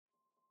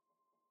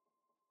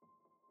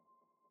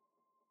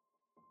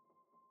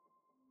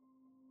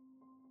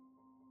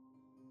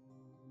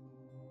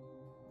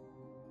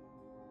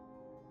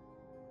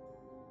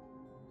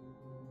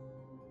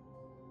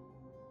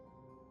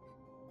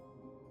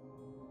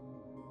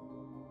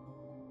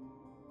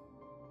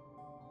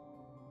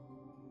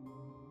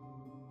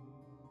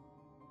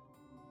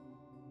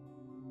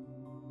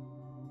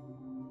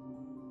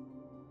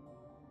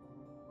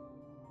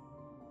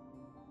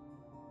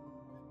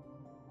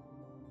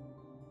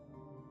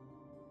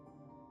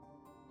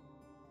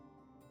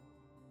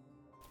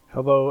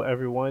Hello,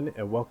 everyone,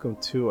 and welcome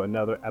to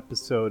another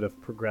episode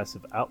of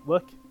Progressive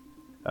Outlook.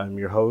 I'm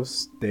your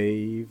host,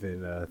 Dave,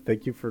 and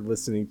thank you for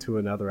listening to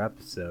another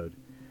episode.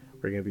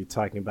 We're going to be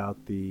talking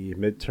about the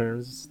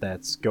midterms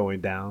that's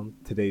going down.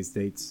 Today's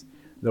date's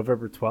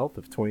November 12th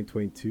of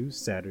 2022,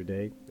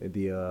 Saturday, and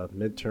the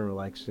midterm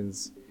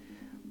elections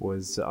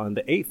was on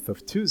the 8th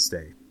of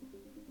Tuesday.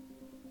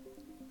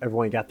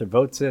 Everyone got their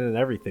votes in and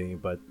everything,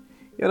 but,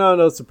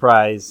 no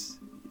surprise.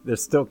 They're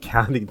still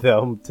counting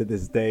them to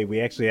this day.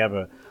 We actually have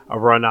a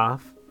runoff.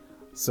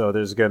 So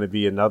there's going to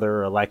be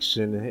another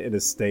election in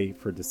the state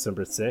for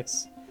December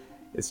 6th.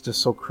 It's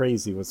just so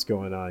crazy what's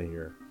going on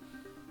here.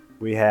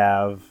 We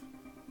have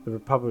the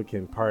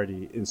Republican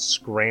Party in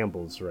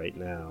scrambles right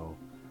now,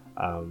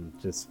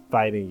 just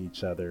fighting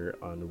each other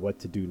on what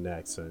to do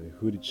next and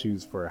who to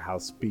choose for a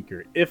House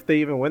Speaker. If they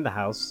even win the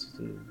House,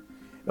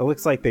 it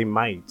looks like they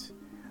might.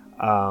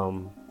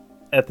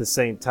 At the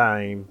same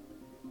time,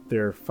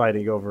 they're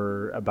fighting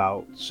over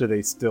about should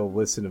they still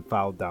listen and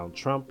follow down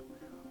Trump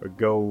or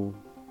go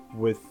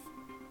with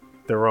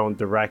their own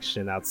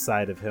direction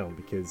outside of him,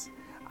 because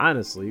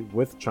honestly,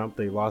 with Trump,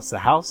 they lost the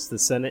House, the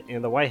Senate,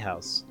 and the White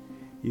House.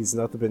 He's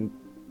been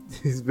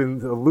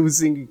a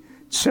losing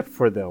chip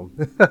for them.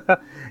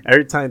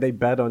 Every time they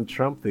bet on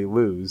Trump, they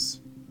lose.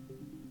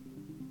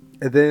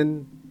 And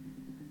then,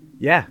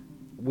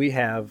 we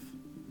have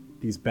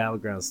these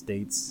battleground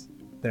states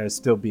that are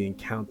still being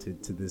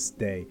counted to this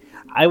day.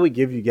 I would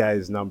give you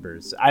guys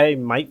numbers. I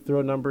might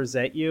throw numbers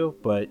at you,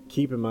 but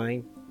keep in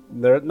mind,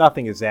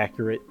 nothing is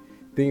accurate.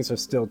 Things are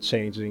still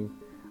changing.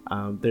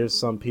 There's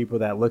some people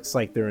that looks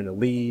like they're in the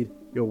lead.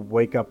 You'll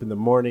wake up in the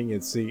morning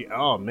and see,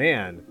 oh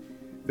man,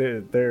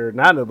 they're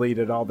not in the lead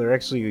at all. They're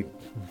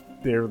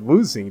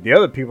losing. The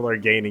other people are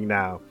gaining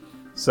now.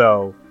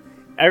 So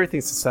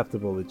everything's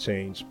susceptible to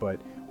change,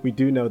 but we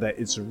do know that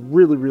it's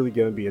really, really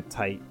going to be a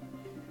tight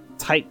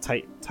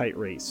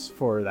race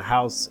for the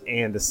House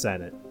and the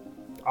Senate,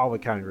 all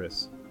of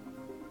Congress.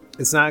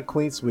 It's not a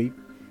clean sweep,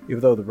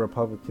 even though the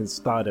Republicans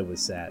thought it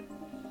was that.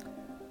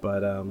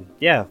 But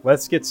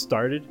let's get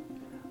started.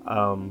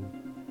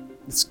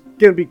 It's going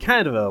to be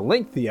kind of a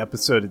lengthy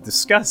episode to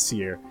discuss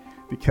here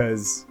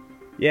because,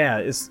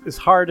 it's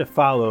hard to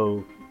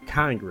follow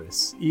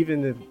Congress,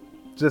 even if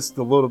just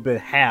a little bit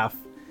half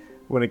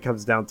when it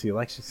comes down to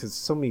elections. Because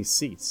so many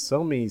seats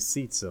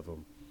of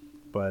them.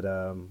 But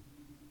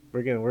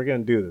we're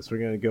gonna do this. We're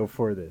gonna go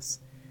for this.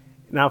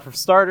 Now, for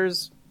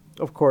starters,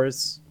 of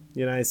course,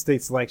 United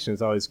States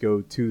elections always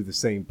go to the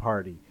same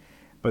party.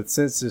 But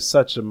since there's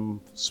such a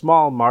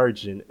small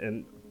margin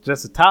and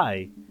just a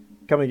tie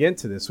coming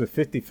into this with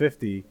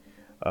 50-50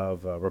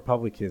 of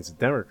Republicans and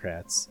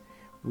Democrats,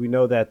 we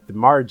know that the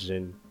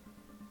margin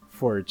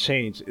for a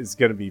change is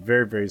going to be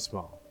very, very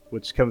small,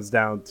 which comes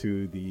down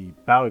to the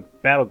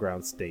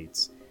battleground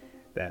states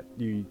that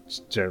you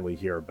generally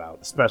hear about,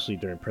 especially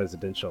during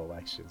presidential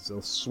elections.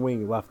 They'll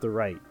swing left or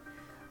right.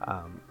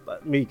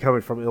 Me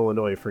coming from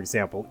Illinois, for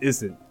example,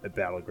 isn't a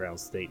battleground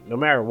state. No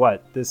matter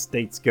what, this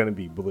state's going to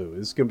be blue.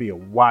 It's going to be a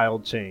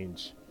wild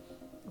change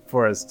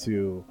for us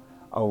to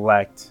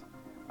elect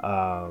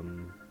a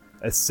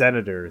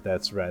senator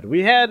that's red.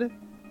 We had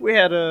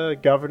a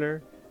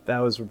governor that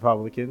was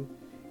Republican,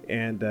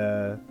 and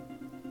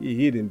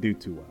he didn't do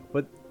too well.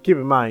 But keep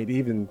in mind,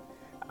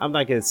 I'm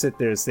not going to sit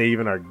there and say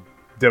even our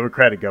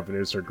Democratic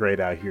governors are great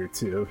out here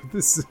too.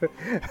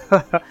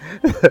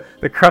 The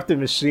corrupted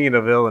machine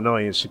of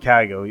Illinois and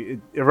Chicago, it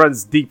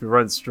runs deep, it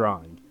runs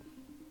strong.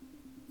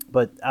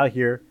 But out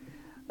here,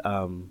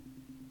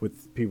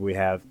 with people we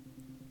have,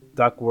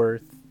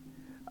 Duckworth,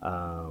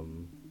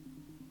 I'm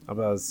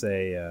about to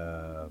say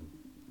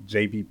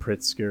J.B.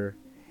 Pritzker,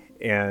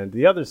 and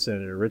the other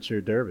senator,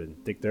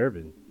 Dick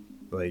Durbin.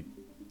 Like,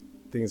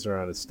 things are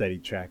on a steady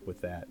track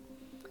with that.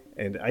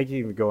 And I can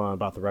even go on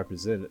about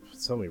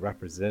so many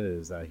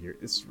representatives out here.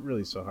 It's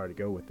really so hard to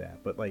go with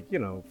that. But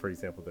for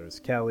example, there's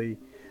Kelly.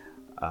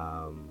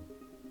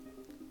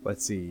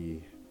 Let's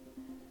see.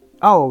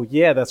 Oh,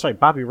 yeah, that's right.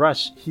 Bobby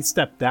Rush, he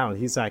stepped down.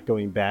 He's not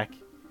going back.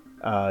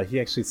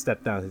 He actually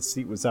stepped down. His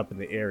seat was up in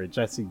the air.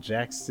 Jesse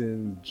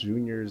Jackson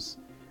Jr.'s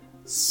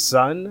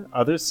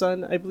other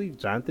son, I believe,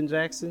 Jonathan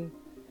Jackson.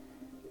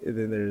 And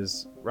then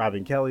there's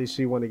Robin Kelly.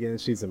 She won again.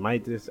 She's in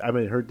I'm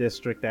in her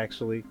district,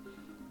 actually.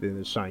 Then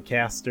there's Sean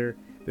Castor.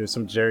 There's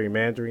some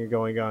gerrymandering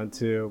going on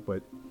too,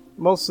 but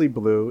mostly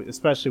blue,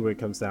 especially when it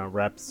comes down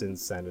reps and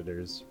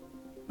senators.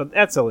 But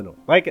that's Illinois.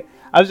 Like,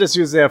 I was just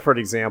using that for an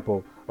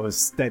example of a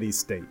steady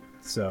state.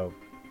 So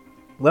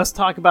let's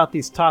talk about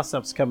these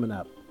toss-ups coming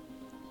up.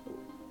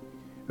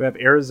 We have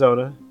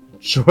Arizona,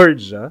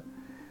 Georgia,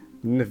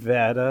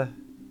 Nevada,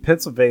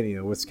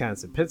 Pennsylvania,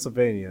 Wisconsin.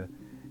 Pennsylvania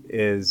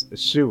is a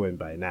shoo-in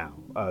by now.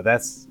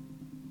 That's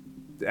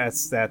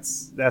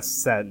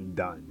said and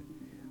done.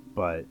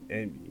 But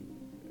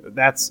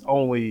that's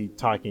only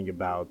talking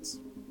about,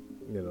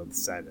 the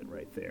Senate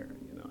right there.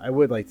 I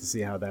would like to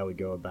see how that would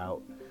go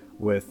about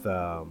with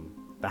the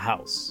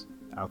House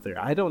out there.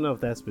 I don't know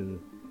if that's been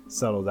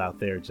settled out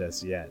there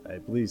just yet. I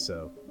believe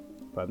so,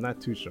 but I'm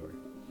not too sure.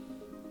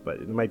 but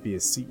it might be a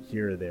seat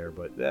here or there.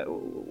 But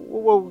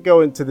we'll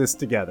go into this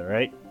together,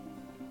 right?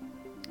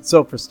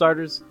 So for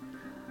starters,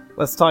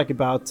 let's talk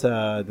about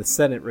the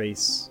Senate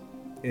race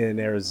in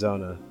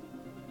Arizona.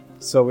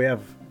 So we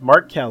have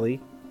Mark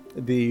Kelly,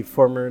 the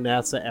former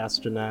NASA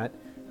astronaut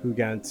who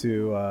got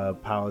into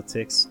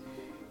politics.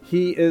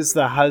 He is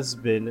the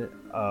husband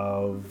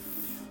of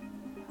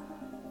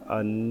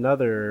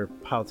another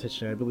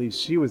politician. I believe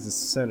she was a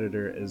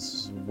senator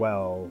as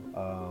well.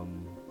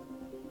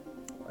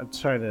 I'm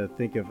trying to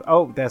think of.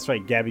 Oh, that's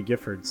right, Gabby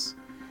Giffords.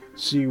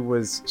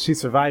 She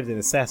survived an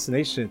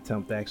assassination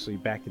attempt actually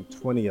back in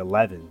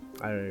 2011.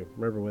 I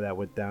remember when that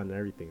went down and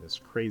everything. It was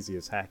crazy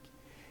as heck.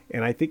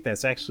 And I think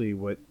that's actually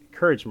what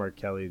encouraged Mark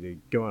Kelly to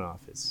go in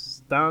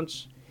office.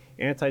 Staunch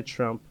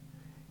anti-Trump.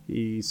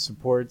 He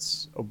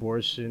supports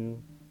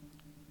abortion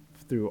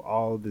through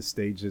all the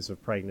stages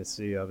of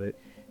pregnancy of it.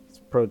 He's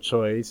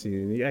pro-choice.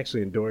 He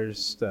actually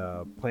endorsed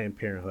Planned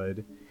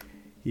Parenthood.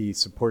 He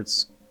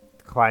supports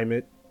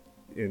climate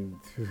and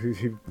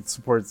he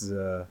supports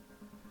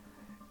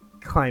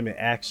climate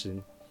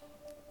action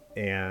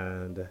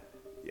and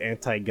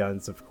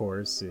anti-guns, of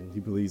course, and he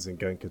believes in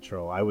gun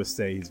control. I would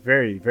say he's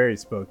very, very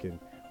spoken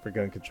for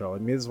gun control. I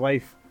mean, his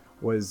wife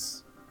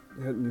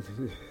had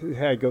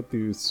to go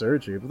through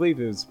surgery. I believe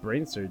it was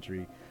brain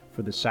surgery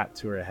for the shot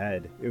to her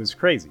head. It was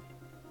crazy.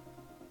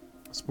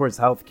 Supports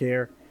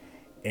healthcare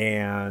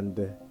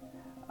and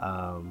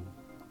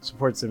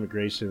supports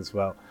immigration as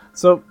well.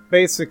 So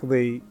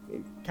basically,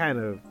 kind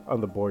of on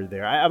the board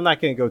there. I'm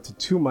not going to go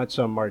too much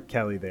on Mark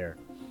Kelly there.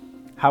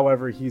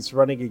 However, he's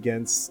running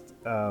against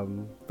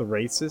the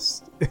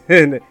racist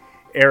in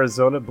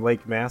Arizona,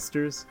 Blake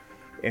Masters,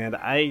 and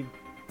I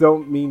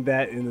don't mean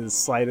that in the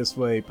slightest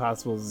way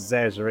possible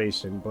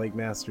exaggeration. Blake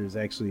Masters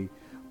actually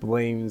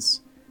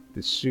blames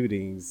the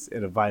shootings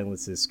and the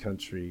violence in this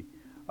country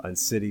on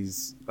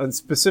cities, on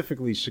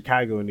specifically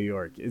Chicago and New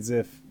York, as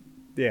if,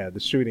 the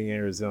shooting in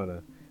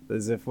Arizona,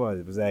 as if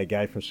what? Was that a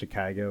guy from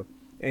Chicago?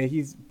 And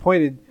he's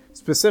pointed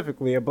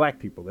specifically at black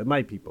people, at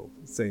my people,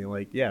 saying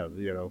like,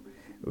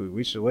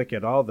 we should look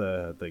at all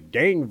the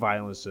gang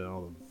violence and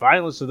all the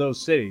violence of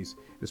those cities,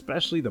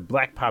 especially the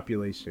black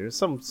population. There's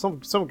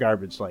some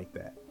garbage like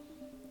that.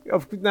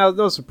 Now,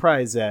 no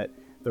surprise that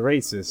the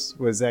racist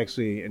was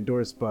actually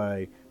endorsed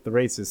by the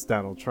racist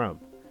Donald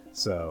Trump.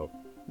 So,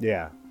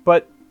 yeah.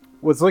 But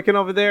what's looking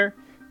over there,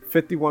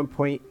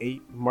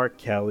 51.8 Mark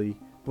Kelly.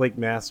 Blake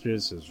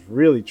Masters is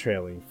really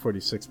trailing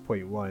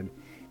 46.1.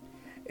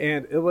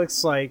 And it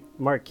looks like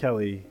Mark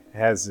Kelly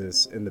has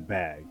this in the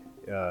bag,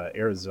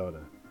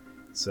 Arizona.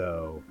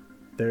 So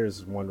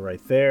there's one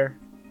right there.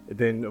 And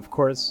then, of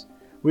course,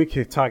 we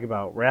could talk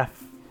about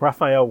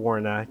Raphael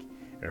Warnock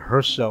and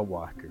Herschel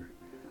Walker.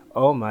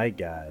 Oh, my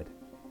God.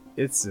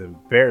 It's an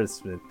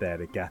embarrassment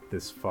that it got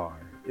this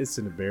far. It's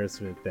an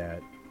embarrassment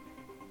that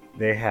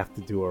they have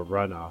to do a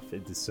runoff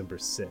in December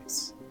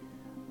 6th.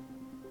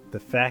 The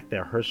fact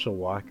that Herschel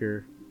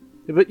Walker...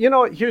 But you know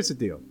what? Here's the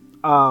deal.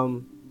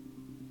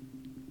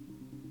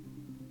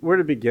 Where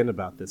to begin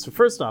about this? So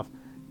first off,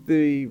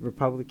 the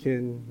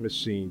Republican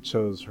machine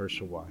chose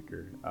Herschel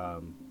Walker,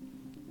 a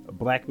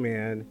black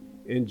man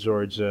in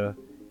Georgia,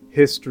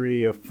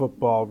 history of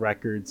football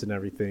records and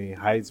everything,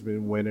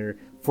 Heisman winner,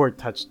 4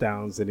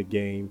 touchdowns in a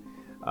game.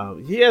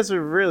 He has a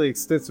really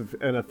extensive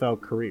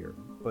NFL career,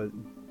 but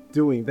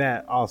doing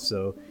that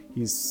also,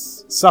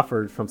 he's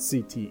suffered from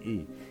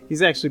CTE.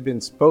 He's actually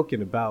been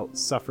spoken about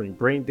suffering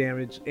brain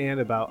damage and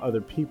about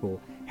other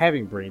people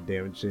having brain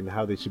damage and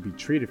how they should be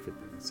treated for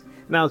things.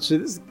 Now,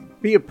 should this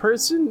be a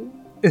person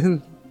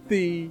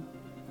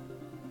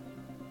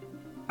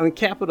on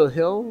Capitol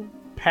Hill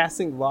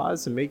passing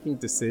laws and making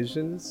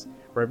decisions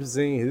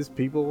representing his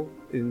people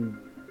in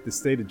the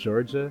state of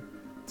Georgia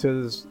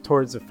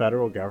towards the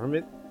federal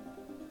government?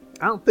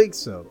 I don't think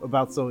so.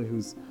 About someone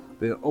who's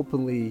been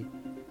openly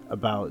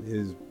about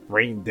his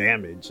brain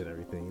damage and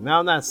everything. Now,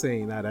 I'm not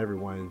saying not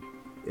everyone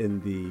in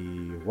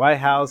the White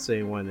House,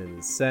 anyone in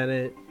the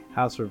Senate,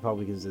 House of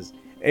Republicans, is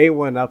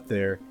anyone up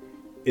there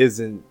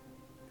isn't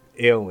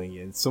ailing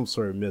in some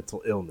sort of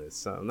mental illness.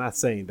 So I'm not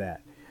saying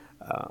that.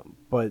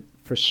 But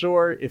for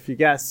sure, if you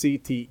got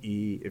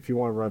CTE, if you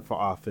want to run for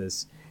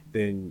office,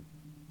 then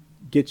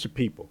get your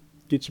people.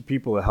 Get your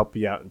people to help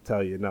you out and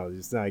tell you, no,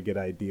 it's not a good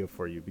idea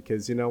for you.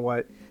 Because you know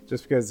what?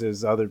 Just because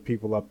there's other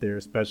people up there,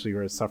 especially who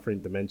are suffering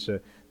dementia,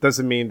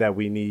 doesn't mean that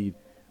we need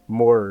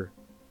more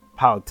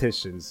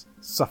politicians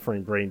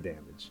suffering brain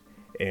damage.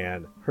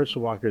 And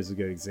Herschel Walker is a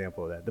good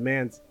example of that. The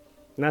man's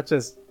not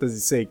just does he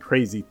say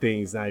crazy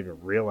things, not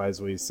even realize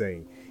what he's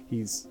saying.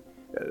 He's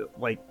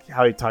like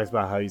how he talks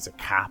about how he's a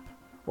cop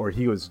or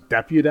he was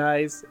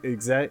deputized,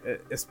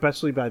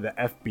 especially by the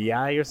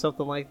FBI or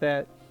something like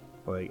that.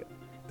 Like,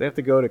 they have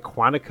to go to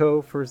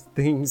Quantico for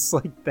things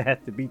like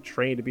that to be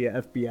trained to be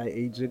an FBI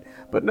agent.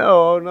 But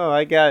no,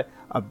 I got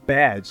a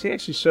badge. He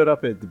actually showed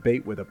up at a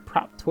debate with a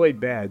prop toy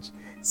badge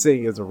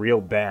saying it's a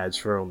real badge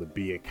for him to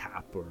be a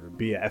cop or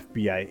be an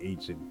FBI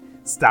agent.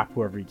 Stop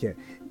whoever you can.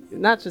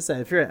 Not just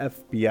that, if you're an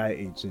FBI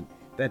agent,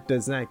 that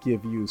does not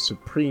give you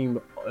supreme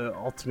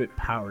ultimate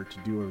power to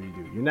do what you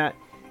do. You're not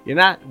You're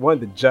not one of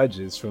the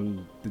judges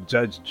from the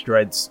Judge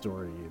Dredd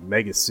story in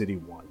Mega City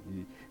 1.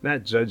 You're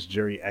not judge,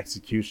 jury,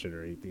 execution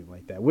or anything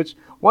like that. Which,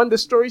 one of the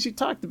stories he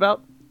talked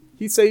about,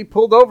 he said he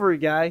pulled over a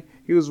guy.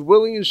 He was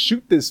willing to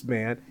shoot this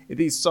man. And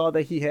he saw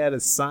that he had a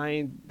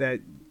sign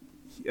that,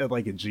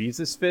 like a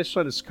Jesus fish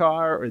on his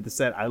car, or that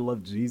said, I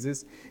love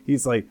Jesus.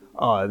 He's like,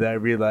 oh, then I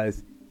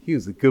realized he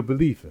was a good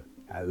believer.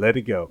 I let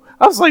it go.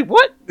 I was like,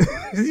 what?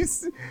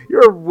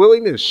 You're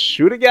willing to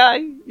shoot a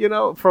guy,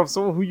 from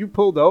someone who you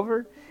pulled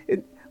over?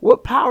 And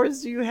what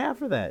powers do you have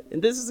for that?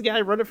 And this is a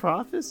guy running for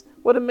office?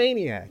 What a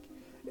maniac.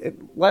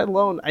 And let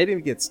alone, I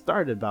didn't get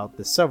started about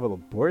the several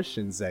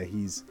abortions that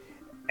he's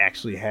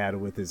actually had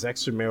with his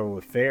extramarital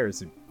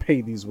affairs and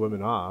paid these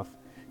women off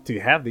to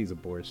have these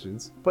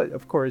abortions. But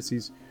of course,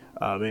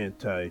 I'm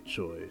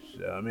anti-choice.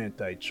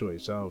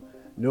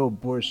 No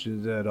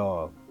abortions at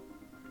all.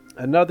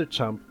 Another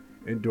chump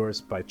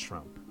endorsed by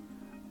Trump.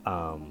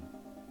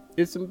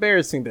 It's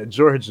embarrassing that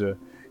Georgia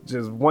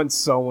just wants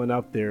someone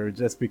up there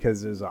just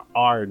because there's an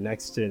R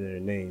next to their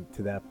name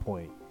to that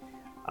point.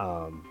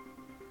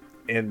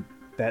 And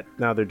that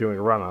now they're doing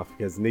a runoff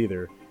because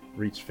neither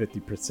reached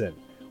 50%.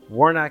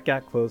 Warnock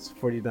got close,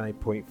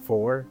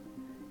 49.4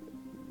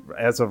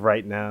 as of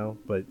right now,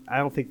 but I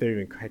don't think they're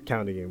even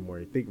counting anymore.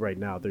 I think right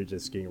now they're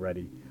just getting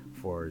ready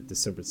for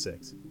December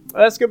 6th.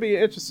 That's going to be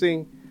an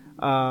interesting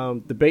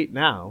debate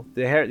now.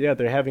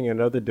 They're having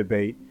another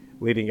debate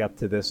leading up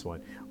to this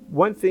one.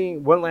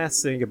 One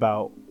last thing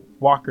about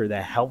Walker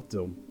that helped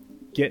him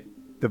get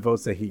the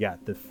votes that he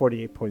got, the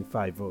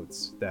 48.5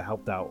 votes that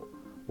helped out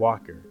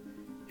Walker.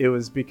 It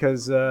was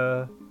because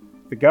the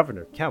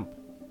governor, Kemp.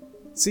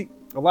 See,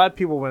 a lot of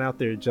people went out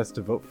there just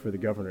to vote for the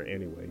governor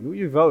anyway.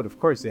 You vote, of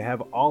course, you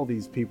have all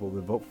these people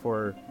to vote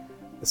for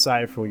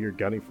aside from what you're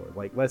gunning for.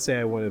 Like, let's say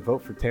I want to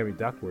vote for Tammy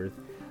Duckworth.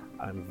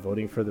 I'm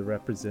voting for the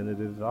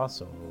representatives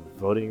also.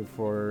 Voting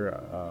for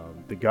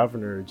the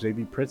governor,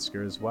 J.B.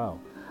 Pritzker, as well.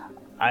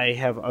 I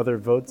have other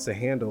votes to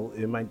handle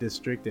in my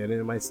district and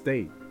in my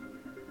state.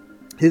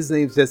 His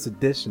name's just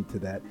addition to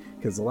that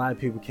because a lot of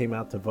people came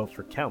out to vote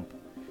for Kemp.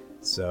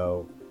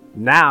 So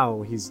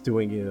now he's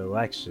doing an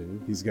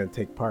election. He's going to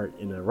take part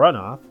in a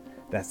runoff.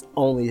 That's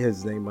only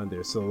his name on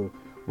there. So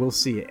we'll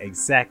see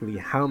exactly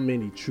how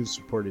many true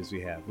supporters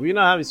we have. We know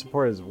how many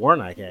supporters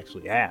Warnock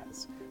actually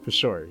has, for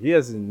sure. He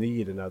doesn't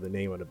need another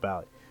name on the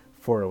ballot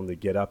for him to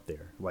get up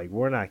there. Like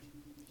Warnock,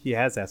 he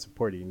has that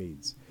support he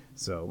needs.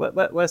 So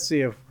let's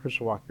see if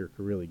Herschel Walker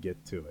can really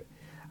get to it.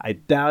 I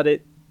doubt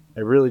it. I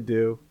really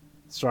do.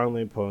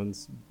 Strongly in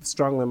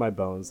my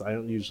bones. I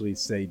don't usually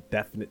say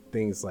definite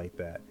things like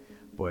that.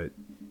 But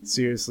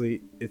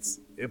seriously, it's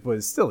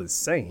still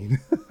insane.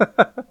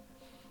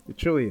 It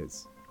truly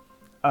is.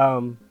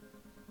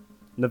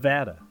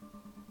 Nevada.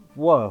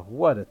 Whoa,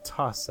 what a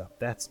toss-up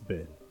that's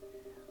been.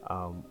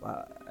 I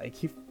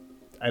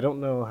don't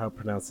know how to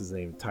pronounce his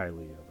name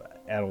entirely.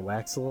 Adam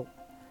Laxalt,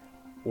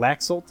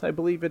 I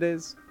believe it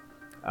is.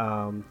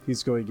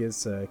 He's going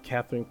against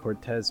Catherine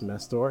Cortez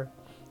Masto.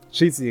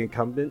 She's the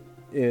incumbent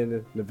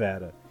in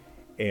Nevada.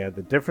 And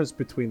the difference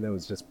between them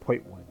is just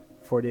 0.1.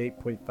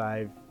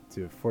 48.5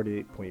 to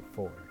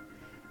 48.4.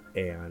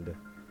 And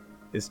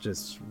it's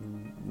just...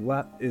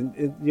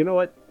 you know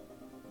what?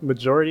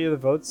 Majority of the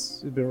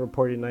votes have been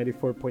reported.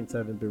 94.7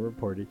 have been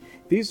reported.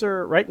 These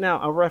are... Right now,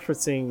 I'm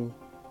referencing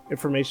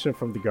information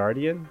from The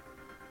Guardian.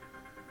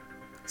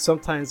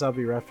 Sometimes I'll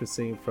be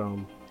referencing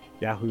from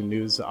Yahoo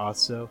News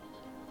also.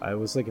 I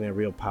was looking at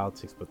Real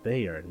Politics, but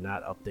they are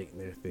not updating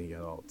their thing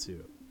at all,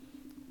 too.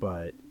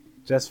 But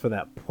just for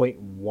that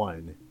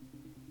 0.1,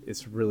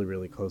 it's really,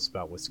 really close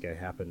about what's going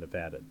to happen in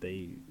Nevada.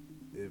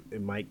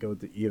 It might go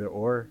to either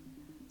or.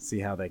 See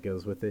how that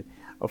goes with it.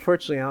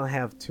 Unfortunately, I don't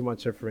have too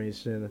much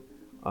information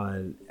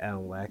on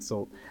Adam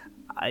Laxalt.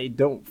 I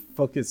don't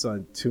focus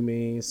on too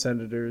many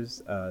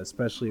senators,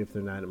 especially if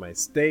they're not in my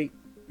state,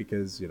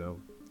 because,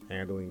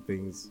 handling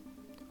things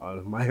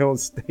on my own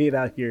state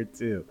out here,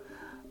 too.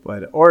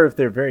 Or if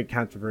they're very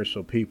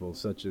controversial people,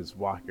 such as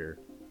Walker,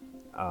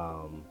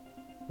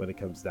 when it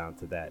comes down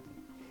to that.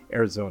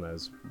 Arizona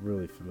is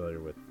really familiar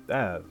with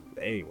that.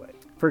 Anyway,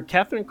 for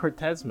Catherine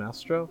Cortez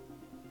Masto,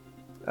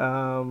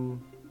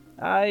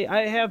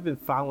 I have been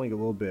following a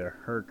little bit of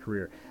her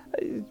career.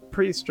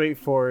 Pretty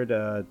straightforward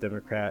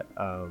Democrat.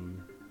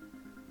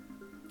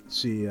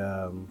 She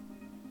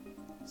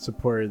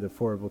supported the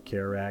Affordable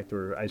Care Act,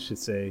 or I should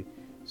say,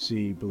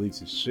 she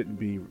believes it shouldn't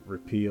be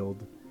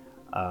repealed.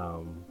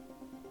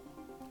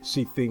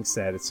 She thinks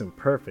that it's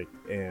imperfect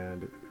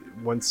and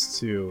wants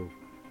to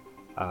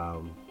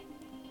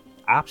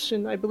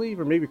option, I believe,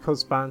 or maybe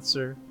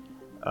co-sponsor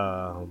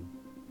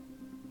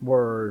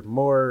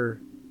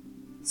more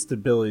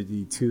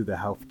stability to the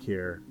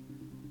healthcare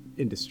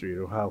industry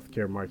or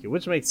healthcare market,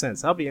 which makes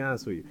sense. I'll be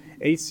honest with you.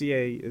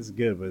 ACA is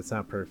good, but it's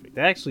not perfect.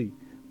 I actually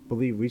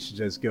believe we should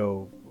just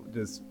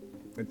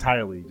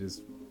entirely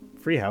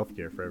free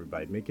healthcare for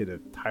everybody. Make it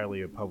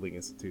entirely a public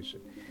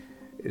institution.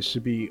 It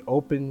should be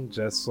open,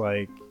 just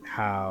like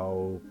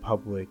how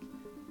public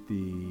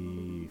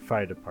the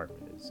fire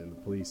department is and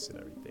the police and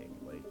everything.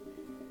 Like,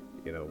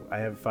 I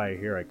have a fire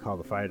here. I call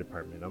the fire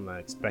department. I'm not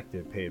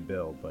expecting to pay a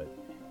bill, but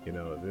if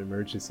an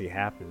emergency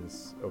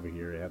happens over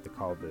here, I have to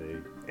call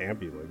the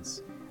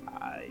ambulance.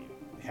 I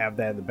have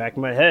that in the back of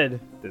my head.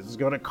 This is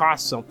going to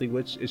cost something,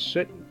 which it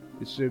shouldn't.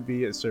 It should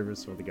be a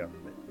service from the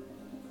government.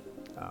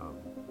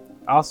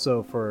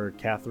 Also, for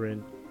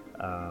Catherine,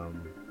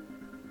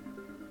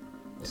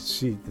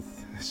 she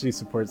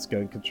supports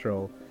gun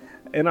control.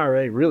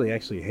 NRA really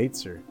actually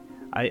hates her.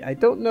 I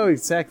don't know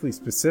exactly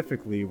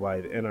specifically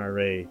why the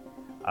NRA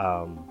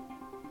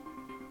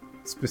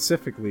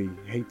specifically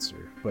hates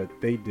her, but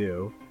they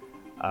do.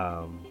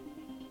 I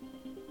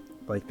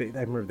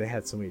remember they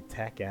had so many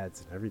attack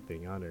ads and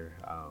everything on her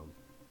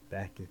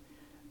back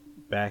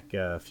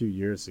a few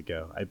years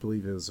ago. I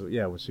believe it was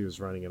when she was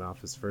running in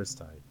office first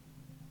time.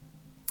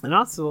 And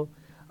also,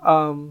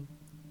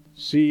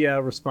 she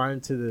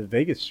responded to the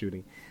Vegas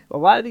shooting. A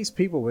lot of these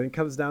people, when it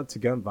comes down to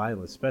gun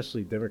violence,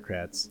 especially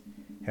Democrats,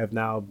 have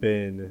now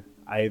been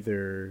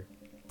either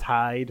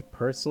tied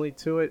personally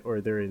to it,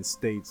 or they're in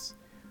states.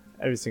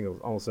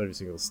 Almost every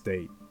single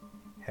state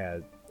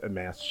had a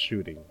mass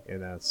shooting,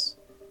 and that's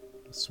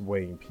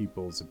swaying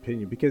people's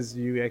opinion, because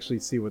you actually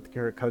see what the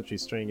current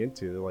country's straying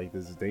into. They're like,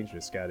 this is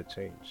dangerous, gotta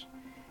change.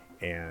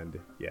 And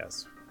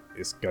yes,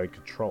 it's gun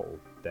control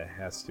that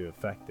has to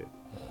affect it.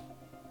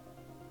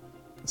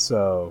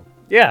 So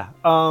yeah,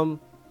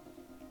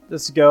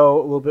 let's go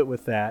a little bit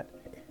with that.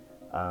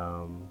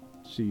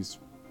 She's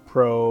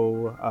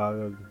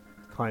pro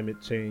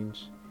climate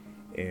change,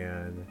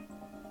 and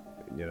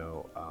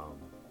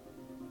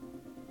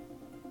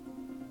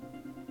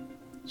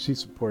she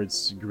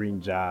supports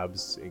green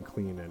jobs and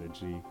clean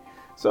energy.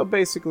 So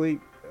basically,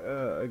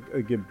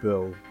 a good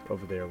bill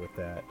over there with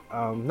that.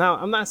 Now,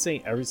 I'm not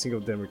saying every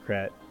single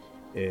Democrat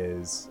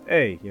is,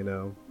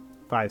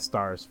 5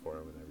 stars for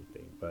them and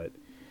everything, but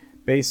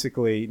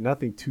basically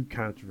nothing too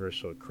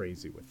controversial or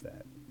crazy with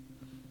that.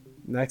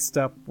 Next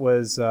up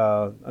was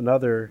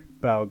another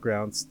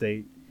battleground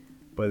state,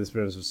 but this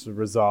was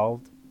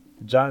resolved.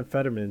 John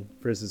Fetterman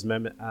versus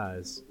Mehmet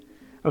Oz.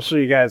 I'm sure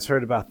you guys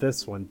heard about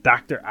this one.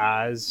 Dr.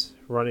 Oz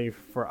running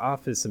for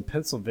office in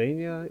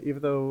Pennsylvania,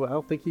 even though I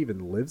don't think he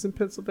even lives in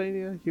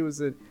Pennsylvania.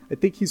 I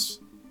think he's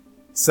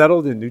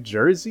settled in New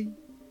Jersey,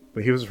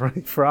 but he was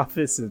running for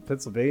office in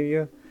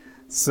Pennsylvania.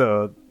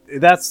 So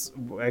that's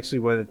actually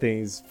one of the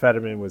things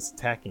Fetterman was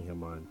attacking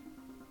him on.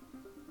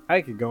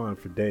 I could go on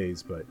for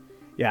days, but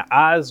yeah,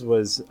 Oz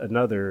was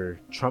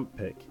another Trump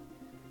pick,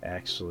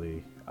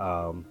 actually,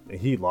 and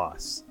he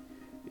lost.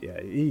 Yeah,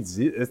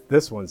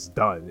 this one's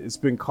done. It's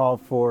been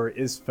called for.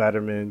 It's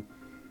Fetterman.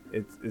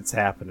 It's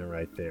happening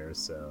right there.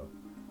 So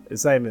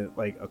it's not even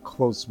like a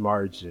close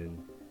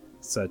margin,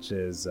 such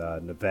as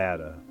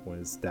Nevada, when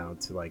it's down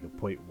to like a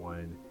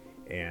 0.1,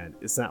 and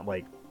it's not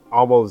like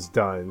almost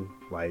done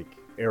like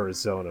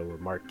Arizona with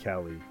Mark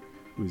Kelly,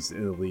 who's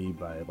in the lead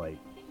by like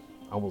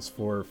almost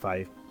 4 or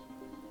 5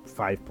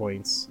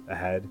 points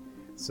ahead.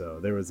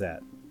 So there was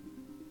that.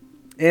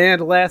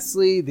 And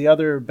lastly, the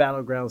other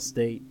battleground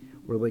state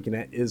we're looking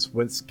at is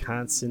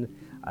Wisconsin.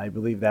 I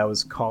believe that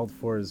was called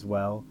for as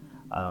well.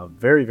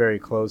 Very, very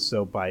close.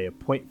 So by a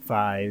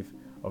 0.5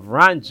 of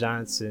Ron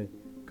Johnson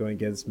going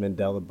against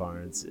Mandela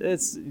Barnes.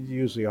 It's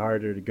usually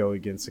harder to go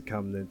against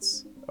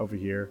incumbents over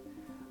here.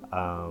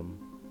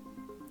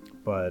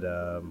 But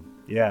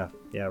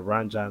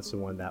Ron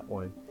Johnson won that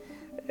one.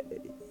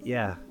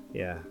 Yeah.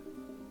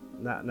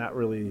 Not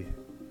really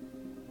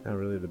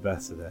the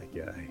best of that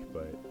guy,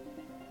 but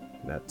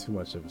not too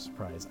much of a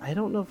surprise. I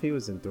don't know if he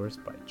was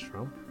endorsed by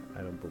Trump.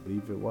 I don't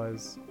believe it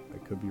was. I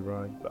could be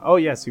wrong. But, oh,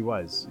 yes, he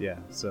was. Yeah,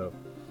 so,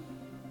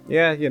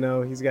 yeah,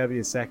 he's got to be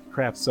a sack of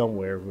crap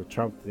somewhere where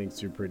Trump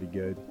thinks you're pretty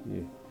good.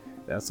 Yeah,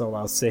 that's all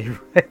I'll say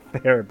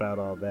right there about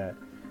all that.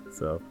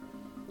 So,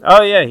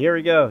 oh, yeah, here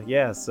we go.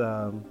 Yes,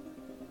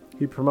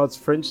 he promotes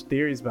fringe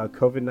theories about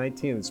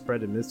COVID-19 and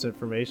spread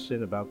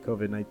misinformation about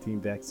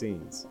COVID-19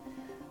 vaccines.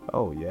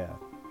 Oh, yeah,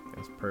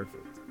 that's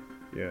perfect.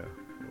 Yeah.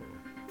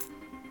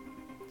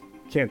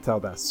 Can't tell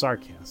that's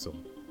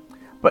sarcasm.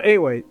 But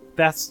anyway,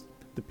 that's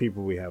the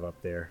people we have up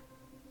there.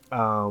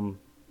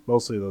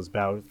 Mostly those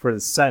ballots for the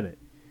Senate.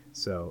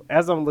 So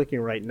as I'm looking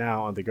right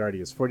now on The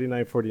Guardian, it's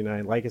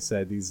 49-49. Like I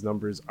said, these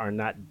numbers are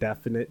not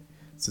definite,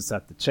 so it's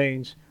have to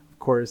change. Of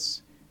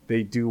course,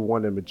 they do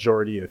want a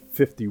majority of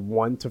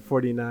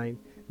 51-49,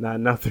 not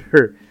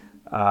another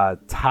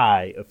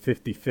tie of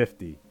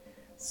 50-50.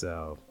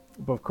 So,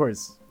 but of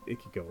course, it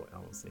could go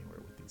almost anywhere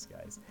with these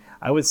guys.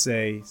 I would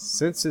say,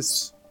 since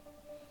it's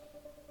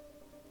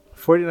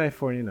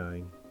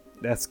 49-49,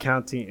 that's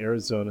counting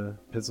Arizona,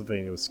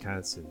 Pennsylvania,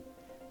 Wisconsin.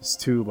 There's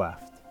 2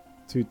 left.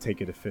 2 take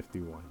it to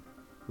 51,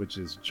 which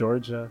is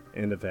Georgia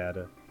and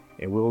Nevada.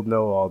 And we'll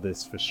know all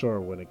this for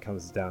sure when it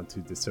comes down to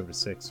December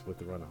 6th with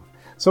the runoff.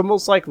 So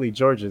most likely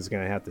Georgia is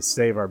going to have to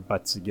save our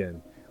butts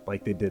again,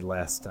 like they did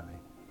last time.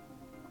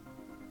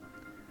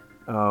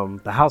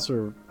 The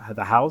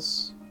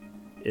House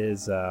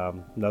is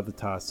another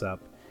toss-up.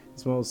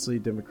 It's mostly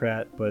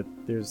Democrat, but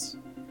there's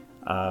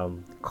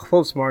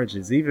close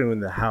margins, even in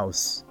the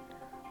House.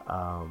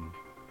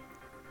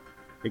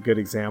 A good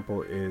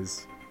example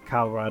is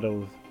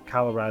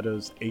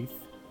Colorado's 8th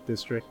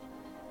district,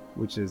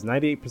 which is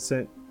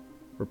 98%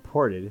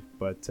 reported,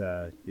 but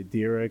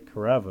Yadira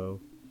Caravo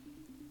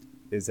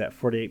is at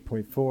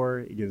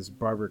 48.4 against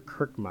Barbara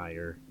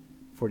Kirkmeyer,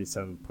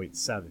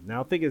 47.7.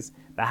 Now, the thing is,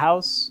 the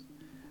House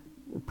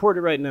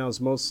reported right now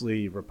is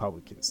mostly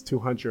Republicans,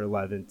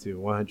 211 to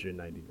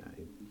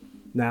 199.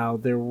 Now,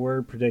 there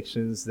were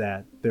predictions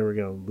that they were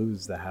going to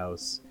lose the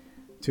House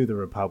to the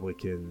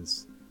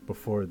Republicans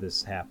before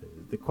this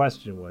happened. The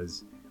question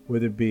was,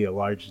 would there be a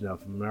large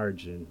enough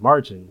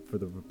margin for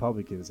the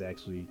Republicans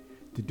actually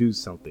to do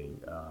something,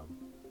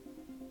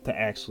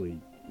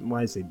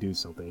 when I say do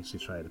something, actually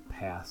try to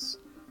pass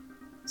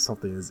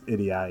something as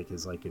idiotic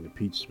as like an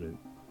impeachment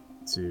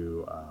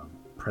to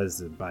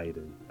President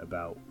Biden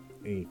about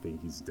anything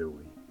he's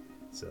doing.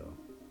 So,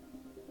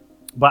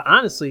 but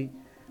honestly,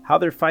 how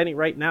they're fighting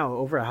right now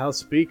over a House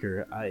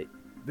Speaker,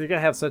 they're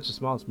gonna have such a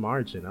small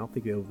margin. I don't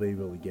think they'll be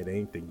able to get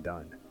anything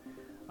done,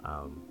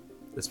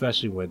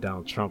 especially when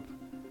Donald Trump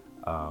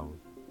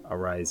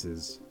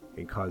arises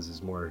and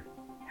causes more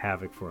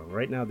havoc for him.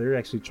 Right now, they're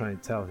actually trying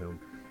to tell him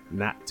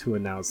not to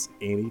announce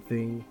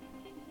anything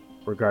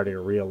regarding a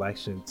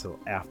re-election until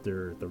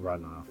after the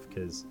runoff,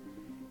 because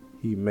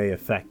he may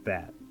affect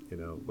that.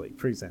 Like,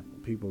 for example,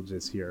 people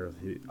just hear,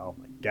 oh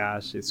my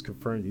gosh, it's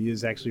confirmed he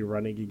is actually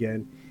running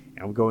again,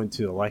 and I'm going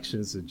to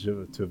elections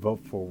to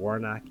vote for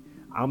Warnock.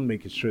 I'm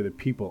making sure that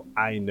people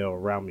I know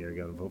around me are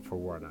going to vote for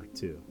Warnock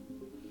too.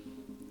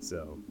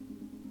 So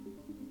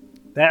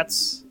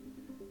that's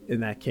in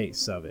that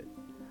case of it.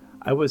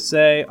 I would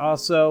say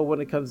also,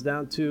 when it comes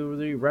down to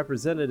the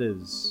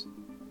representatives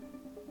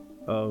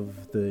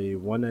of the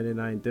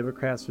 199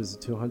 Democrats versus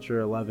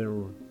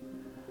 211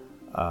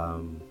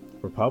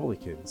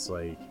 Republicans,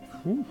 like,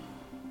 whew,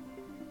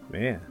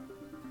 man.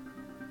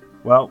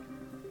 Well,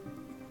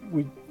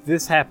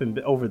 this happened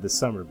over the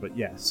summer, but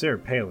yeah, Sarah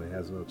Palin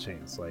has no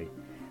chance. Like,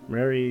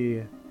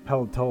 Mary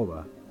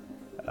Peltola,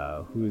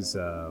 who's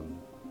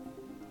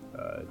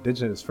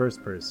indigenous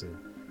first person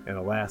in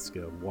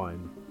Alaska,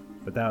 won,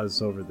 but that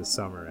was over the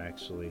summer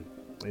actually.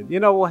 And you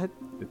know what?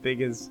 The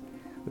thing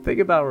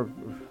about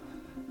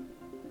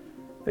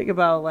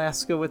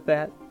Alaska with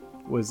that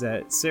was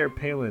that Sarah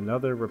Palin,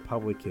 another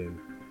Republican,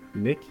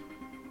 Nick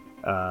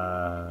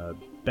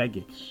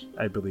Begich,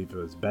 I believe it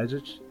was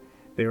Begich,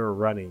 they were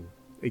running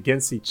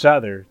against each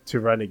other to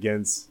run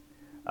against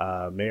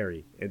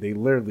Mary, and they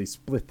literally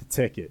split the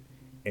ticket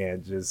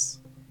and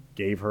just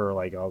gave her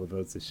like all the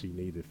votes that she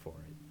needed for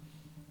it.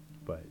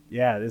 But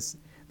yeah,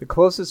 the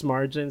closest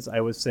margins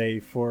I would say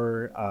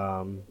for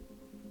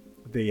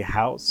the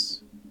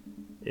House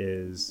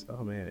is,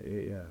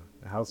 the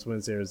House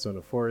wins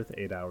Arizona 4th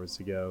 8 hours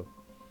ago.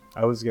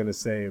 I was gonna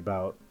say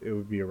about it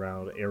would be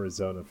around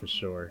Arizona for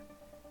sure.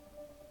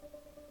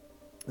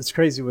 It's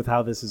crazy with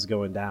how this is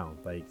going down.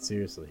 Like,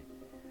 seriously,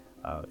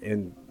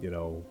 in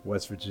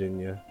West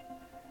Virginia,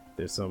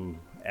 there's some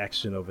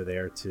action over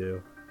there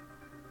too.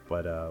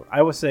 But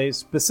I would say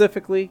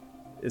specifically,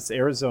 it's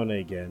Arizona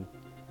again.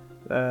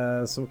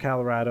 Some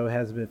Colorado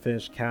hasn't been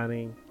finished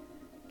counting.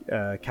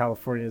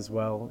 California as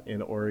well,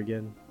 in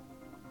Oregon.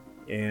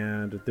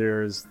 And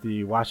there's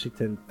the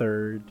Washington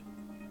 3rd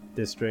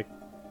District.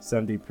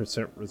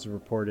 70% was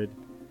reported.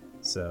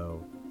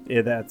 So,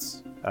 yeah,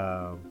 that's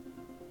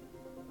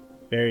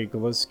Barry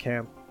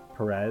Gluskamp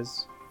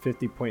Perez,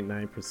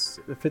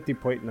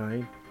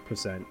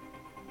 50.9%,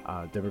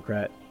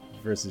 Democrat,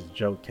 versus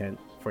Joe Kent,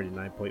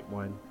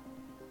 49.1%.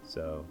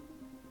 So,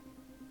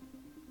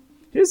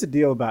 here's the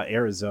deal about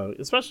Arizona,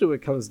 especially when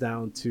it comes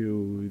down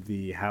to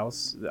the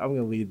House. I'm going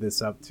to lead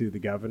this up to the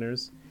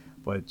governors,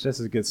 but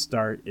just as a good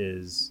start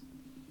is,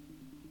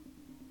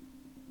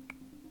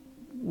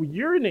 when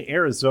you're in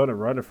Arizona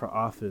running for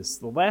office,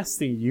 the last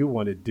thing you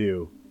want to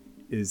do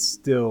is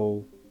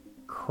still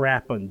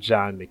crap on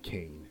John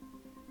McCain.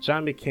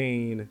 John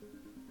McCain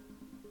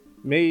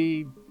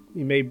may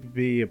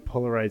be a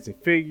polarizing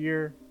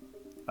figure,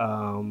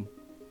 or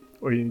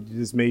he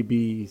just may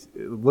be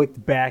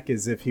looked back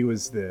as if he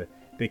was the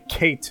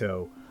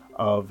Cato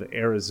of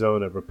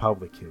Arizona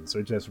Republicans,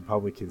 or just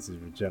Republicans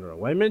in general.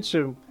 When I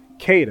mention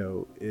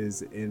Cato,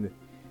 is in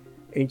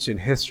ancient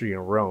history in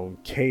Rome,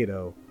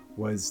 Cato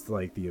was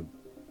like the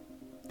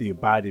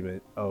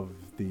embodiment of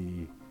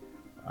the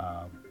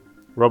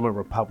Roman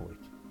Republic,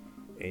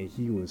 and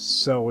he was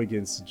so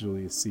against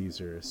Julius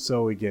Caesar,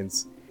 so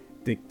against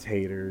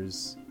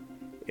dictators,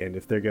 and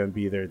if they're going to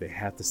be there, they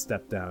have to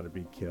step down or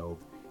be killed.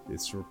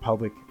 It's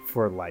Republic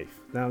for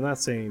life. Now, I'm not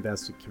saying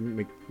that's what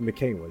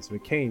McCain was.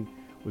 McCain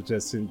was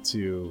just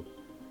into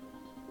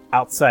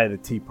outside the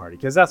Tea Party,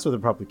 because that's what the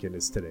Republican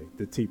is today,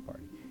 the Tea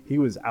Party. He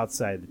was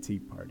outside the Tea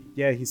Party.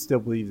 Yeah, he still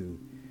believes in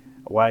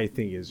what I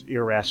think is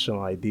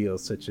irrational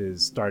ideals, such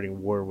as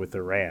starting war with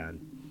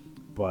Iran,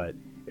 but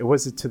it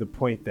wasn't to the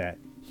point that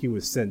he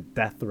would send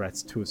death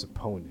threats to his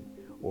opponent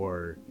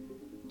or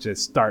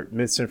just start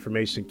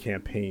misinformation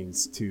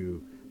campaigns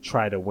to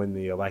try to win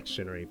the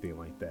election or anything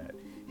like that.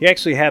 He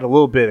actually had a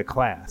little bit of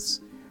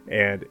class,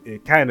 and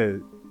it kind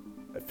of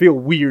feel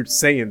weird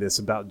saying this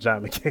about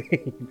John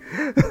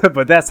McCain,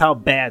 but that's how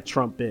bad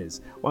Trump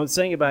is. What I'm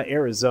saying about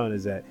Arizona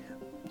is that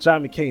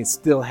John McCain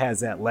still has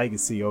that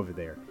legacy over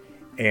there.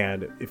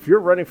 And if you're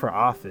running for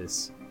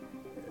office,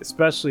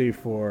 especially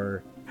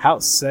for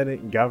House, Senate,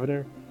 and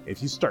governor,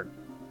 if you start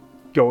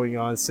going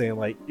on saying,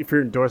 like, if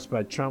you're endorsed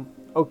by Trump,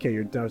 okay,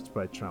 you're endorsed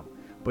by Trump.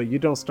 But you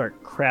don't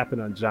start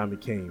crapping on John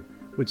McCain,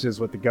 which is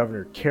what the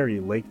governor Carrie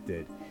Lake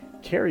did.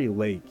 Carrie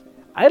Lake,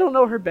 I don't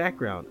know her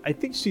background. I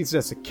think she's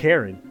just a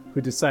Karen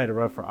who decided to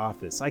run for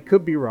office. I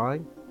could be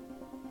wrong,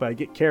 but I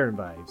get Karen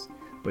vibes.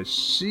 But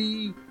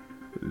she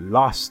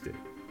lost it.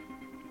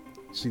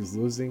 She's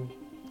losing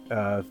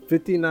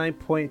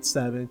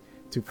 59.7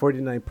 to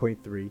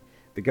 49.3.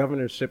 The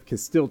governorship can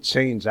still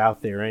change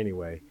out there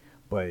anyway.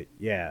 But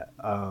yeah,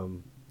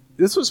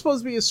 this was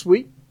supposed to be a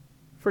sweep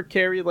for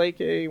Carrie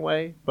Lake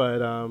anyway.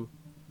 But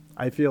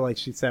I feel like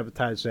she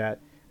sabotaged that,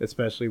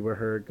 especially with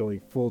her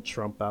going full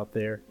Trump out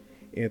there,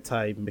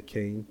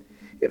 anti-McCain.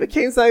 If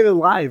McCain's not even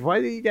alive,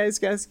 why did the guys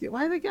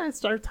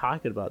start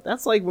talking about it?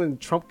 That's like when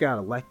Trump got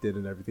elected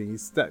and everything. He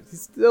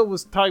still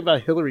was talking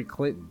about Hillary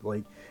Clinton.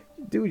 Like,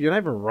 dude, you're not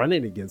even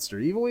running against her.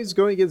 Even when he's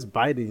going against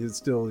Biden, he's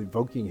still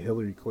invoking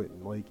Hillary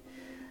Clinton. Like,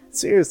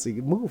 seriously,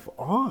 move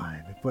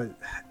on. But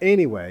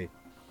anyway,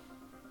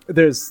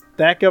 there's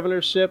that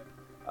governorship.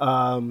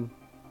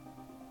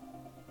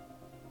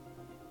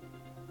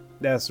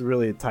 That's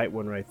really a tight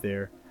one right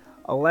there.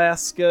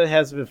 Alaska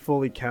hasn't been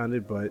fully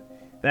counted, but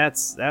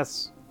that's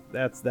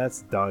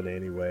done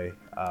anyway.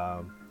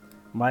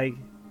 Mike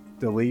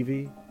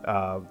DeLevy,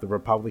 the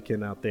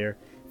Republican out there,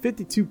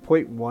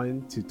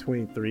 52.1 to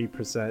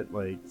 23%.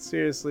 Like,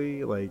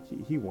 seriously, like,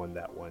 he won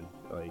that one.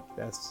 Like,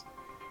 that's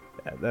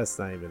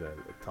not even a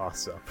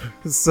toss-up.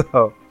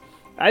 So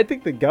I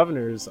think the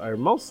governors are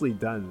mostly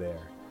done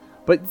there.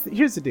 But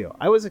here's the deal.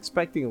 I was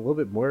expecting a little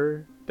bit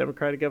more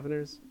Democratic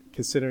governors,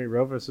 considering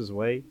Roe versus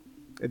Wade.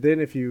 And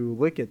then if you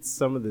look at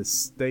some of the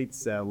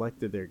states that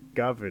elected their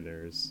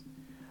governors,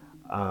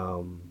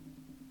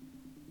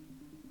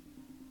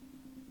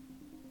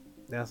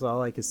 that's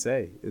all I can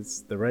say.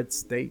 It's the red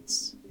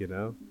states,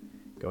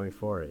 going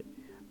for it.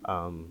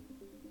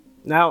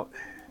 Now,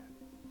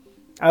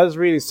 I was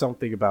reading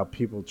something about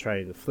people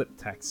trying to flip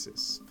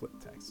Texas.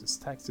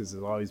 Texas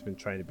has always been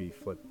trying to be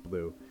flipped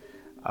blue.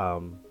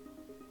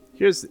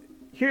 Here's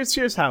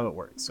how it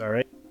works. All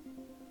right.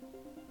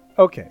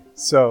 Okay,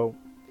 so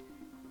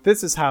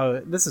this is how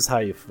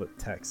you flip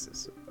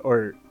Texas,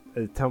 or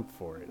attempt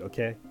for it.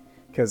 Okay,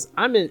 because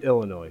I'm in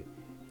Illinois.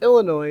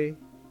 Illinois,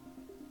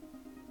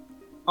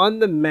 on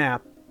the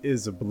map,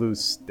 is a blue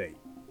state.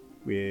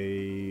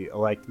 We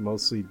elect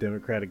mostly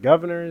Democratic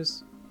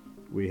governors.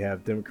 We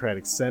have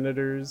Democratic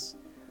senators.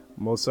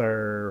 Most of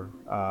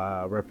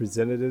our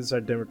representatives are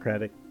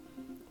Democratic.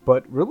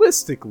 But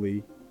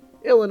realistically,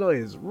 Illinois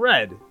is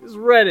red. It's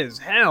red as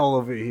hell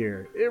over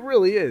here. It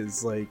really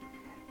is. Like,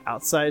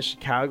 outside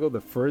Chicago,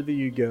 the further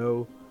you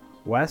go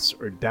west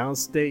or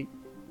downstate,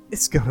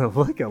 it's going to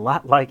look a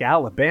lot like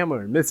Alabama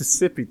or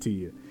Mississippi to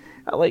you.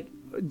 Like,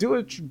 do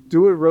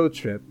a road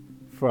trip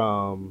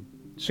from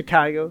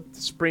Chicago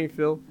to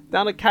Springfield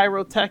down to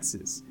Cairo,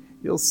 Texas.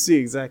 You'll see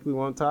exactly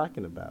what I'm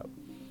talking about.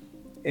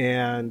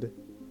 And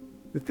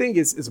the thing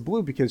is, it's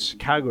blue because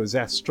Chicago is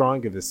that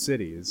strong of a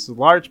city. It's a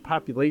large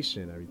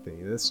population and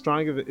everything. And it's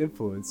strong of an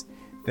influence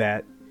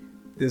that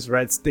this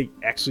red state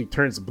actually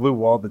turns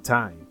blue all the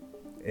time.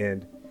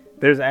 And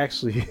there's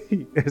actually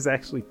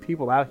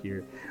people out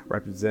here,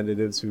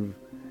 representatives who,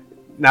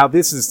 now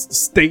this is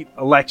state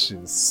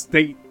elections,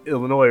 state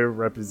Illinois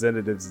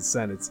representatives and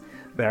senates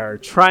that are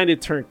trying to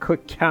turn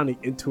Cook County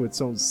into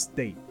its own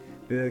state.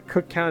 The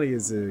Cook County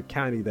is a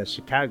county that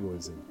Chicago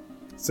is in.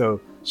 So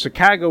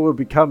Chicago will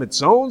become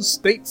its own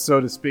state, so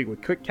to speak,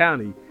 with Cook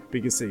County. We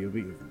can say it'll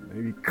be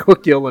maybe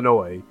Cook,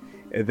 Illinois,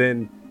 and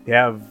then you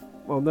have,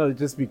 well, no,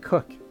 just be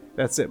Cook.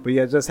 That's it. But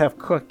yeah, just have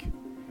Cook,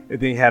 and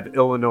then you have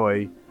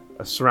Illinois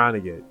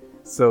surrounding it.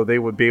 So they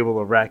would be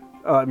able to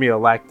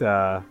elect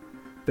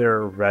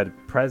their red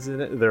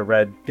president, their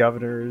red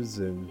governors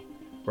and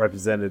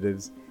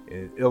representatives.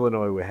 And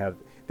Illinois would have.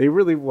 They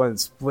really want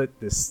to split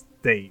this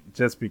state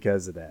just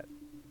because of that.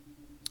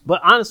 But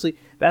honestly,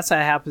 that's how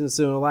it happens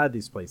in a lot of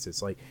these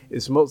places. Like,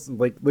 it's most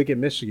like look at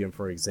Michigan,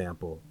 for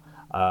example.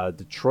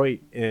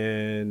 Detroit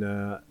and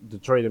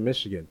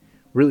Michigan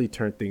really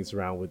turned things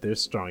around with their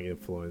strong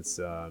influence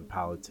in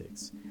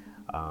politics.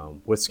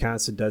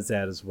 Wisconsin does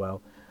that as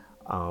well.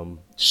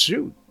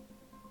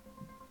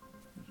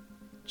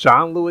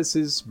 John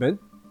Lewis's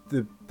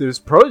there's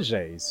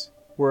proteges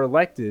were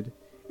elected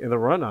in the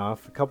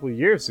runoff a couple of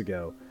years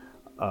ago.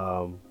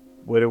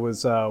 When it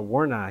was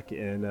Warnock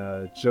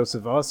and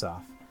Joseph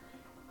Ossoff.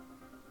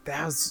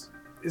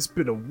 It's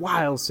been a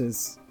while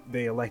since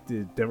they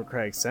elected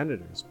Democratic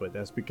senators, but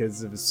that's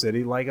because of a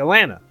city like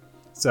Atlanta.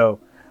 So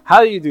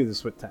how do you do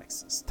this with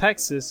Texas?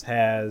 Texas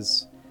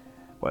has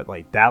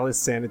like Dallas,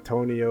 San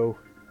Antonio,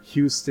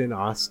 Houston,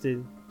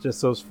 Austin,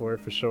 just those four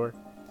for sure.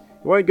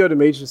 You want to go to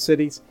major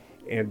cities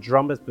and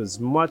drum up as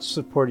much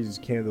support as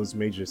you can in those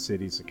major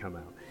cities to come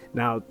out.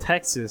 Now,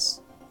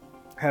 Texas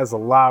has a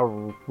lot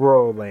of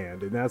rural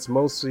land, and that's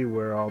mostly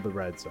where all the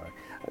reds are.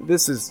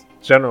 This is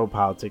general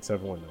politics.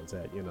 Everyone knows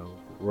that,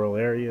 rural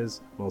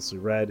areas, mostly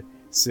red,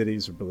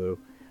 cities are blue.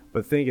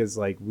 But the thing is,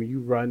 like, when you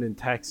run in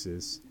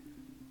Texas,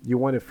 you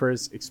want to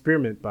first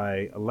experiment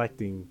by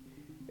electing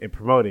and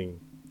promoting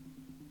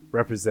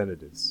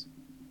representatives.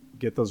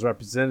 Get those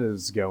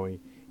representatives going,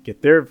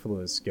 get their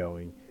influence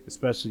going,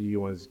 especially you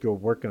want to go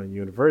work on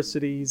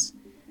universities,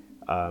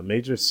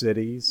 major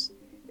cities,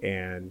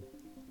 and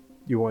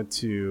you want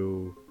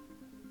to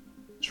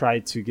try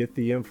to get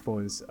the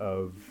influence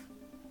of,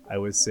 I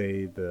would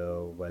say,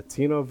 the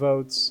Latino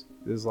votes.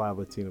 There's a lot of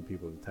Latino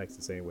people in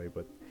Texas anyway,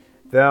 but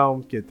they'll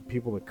get the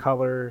people of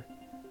color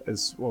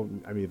as well.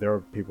 I mean, there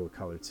are people of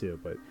color too,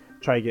 but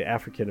try to get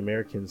African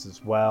Americans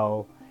as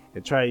well,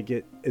 and try to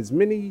get as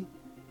many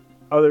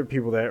other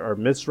people that are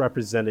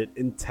misrepresented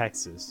in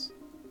Texas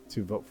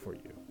to vote for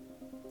you.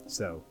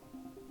 So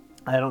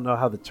I don't know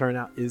how the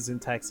turnout is in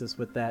Texas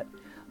with that,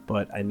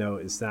 but I know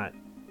it's not,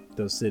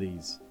 those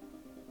cities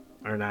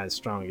are not as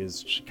strong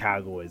as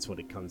Chicago is when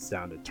it comes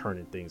down to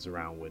turning things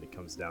around when it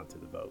comes down to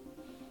the vote.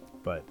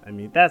 But I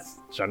mean, that's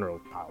general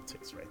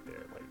politics right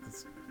there. Like,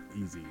 it's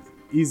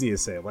easy to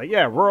say. Like,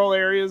 yeah, rural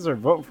areas are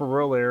voting for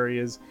rural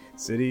areas.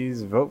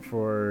 Cities vote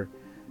for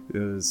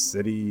the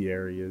city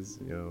areas.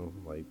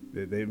 Like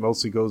they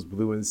mostly goes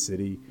blue in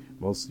city,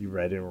 mostly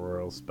red in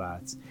rural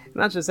spots. And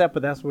not just that,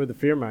 but that's where the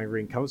fear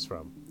mongering comes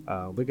from.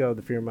 Look at all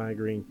the fear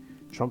mongering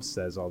Trump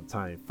says all the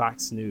time.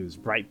 Fox News,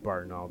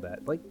 Breitbart, and all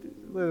that. Like,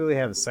 literally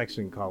have a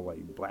section called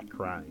like Black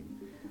Crime,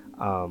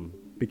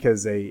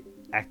 because they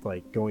act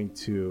like going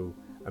to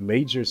a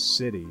major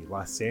city,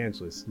 Los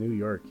Angeles, New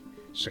York,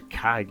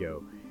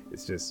 Chicago,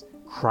 it's just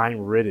crime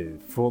ridden,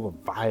 full of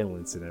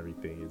violence and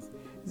everything. It's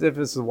as if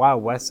it's the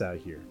Wild West out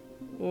here.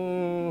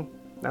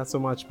 Not so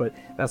much, but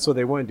that's what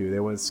they want to do. They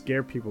want to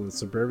scare people in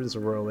suburban and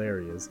rural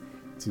areas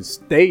to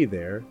stay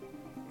there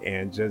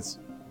and just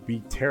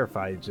be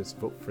terrified and just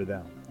vote for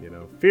them.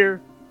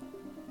 Fear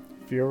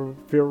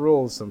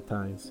rules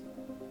sometimes,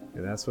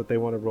 and that's what they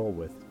want to roll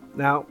with.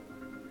 Now,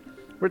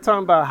 we're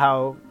talking about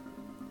how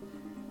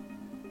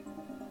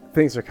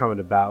things are coming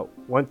about.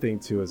 One thing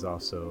too is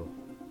also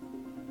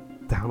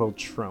Donald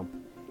Trump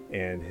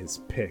and his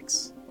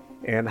picks,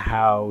 and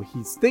how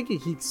he's thinking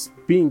he's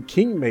being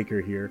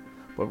kingmaker here,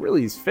 but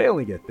really he's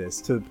failing at this,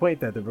 to the point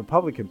that the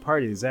Republican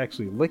Party is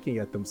actually looking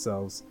at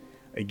themselves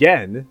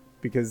again,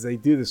 because they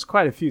do this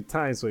quite a few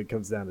times when it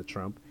comes down to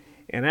Trump,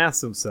 and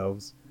ask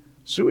themselves,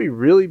 should we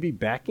really be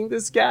backing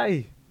this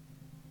guy?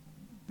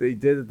 They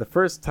did it the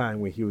first time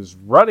when he was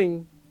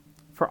running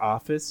for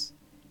office,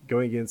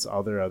 going against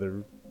all their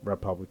other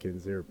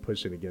Republicans. They were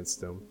pushing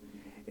against him.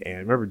 And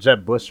remember,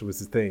 Jeb Bush was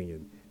the thing,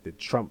 and the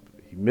Trump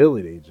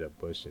humiliated Jeb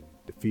Bush and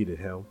defeated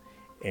him.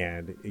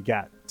 And it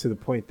got to the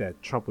point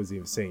that Trump was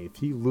even saying if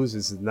he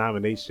loses his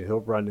nomination, he'll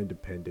run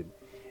independent.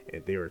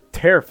 And they were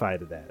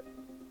terrified of that.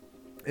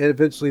 And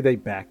eventually they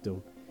backed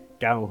him,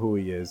 got him who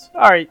he is.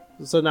 All right,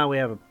 so now we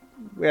have a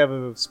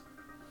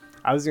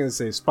I was going to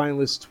say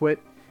spineless twit.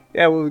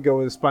 Yeah, we'll go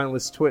with a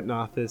spineless twit in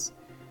office.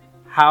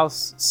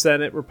 House,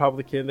 Senate,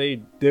 Republican, they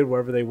did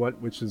whatever they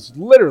want, which is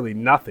literally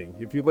nothing.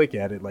 If you look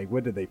at it, like,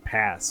 what did they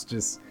pass?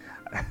 Just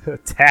a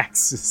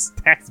tax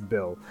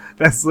bill.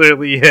 That's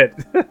literally it.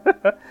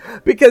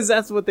 Because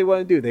that's what they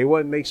want to do. They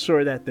want to make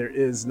sure that there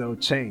is no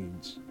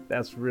change.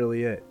 That's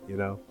really it,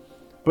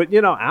 But,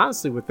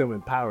 honestly, with them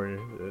in power,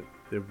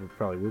 there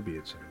probably will be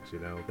a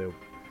change,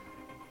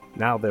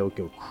 They'll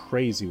go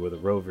crazy with a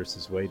Roe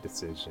versus Wade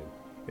decision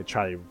and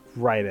try to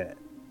write a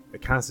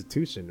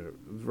constitution, or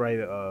write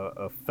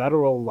a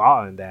federal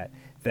law in that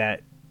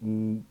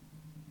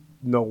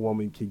no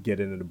woman can get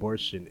an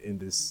abortion in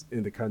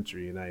the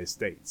country, United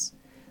States.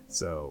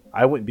 So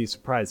I wouldn't be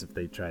surprised if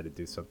they try to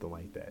do something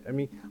like that. I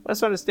mean,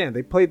 let's understand,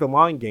 they played the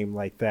long game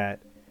like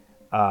that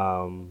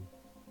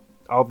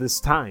all this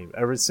time,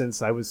 ever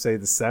since, I would say,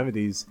 the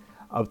 70s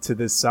up to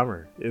this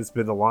summer. It's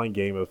been the long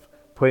game of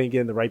putting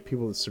in the right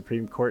people to the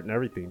Supreme Court and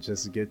everything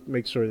just to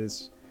make sure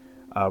this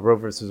Roe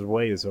versus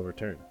Wade is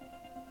overturned.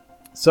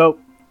 So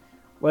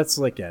let's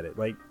look at it.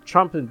 Like,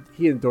 Trump,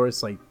 he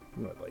endorsed like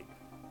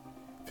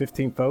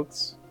 15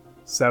 folks.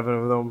 7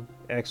 of them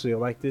actually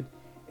elected.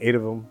 8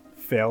 of them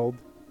failed.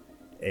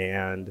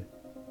 And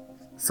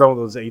some of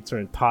those 8 are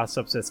in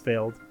toss-ups that's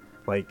failed.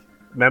 Like,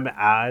 Mehmet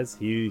Oz,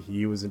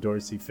 he was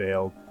endorsed, he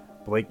failed.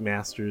 Blake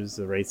Masters,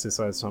 the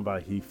racist I was talking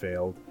about, he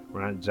failed.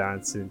 Ron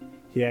Johnson,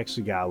 he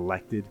actually got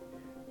elected.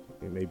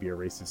 He may be a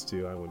racist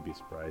too, I wouldn't be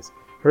surprised.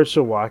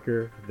 Herschel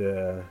Walker,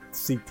 the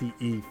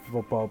CTE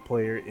football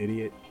player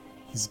idiot,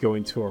 he's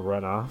going to a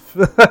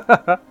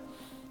runoff.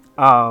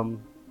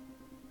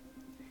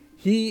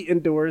 He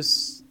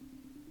endorsed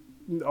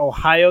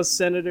Ohio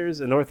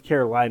senators and North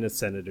Carolina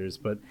senators,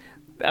 but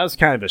that was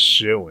kind of a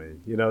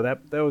shoo-in.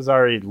 That was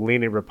already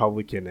leaning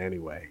Republican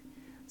anyway.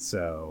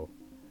 So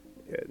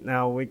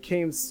now when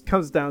it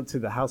comes down to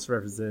the House of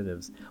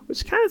Representatives,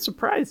 which kind of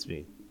surprised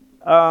me,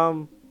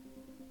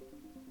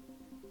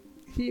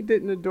 he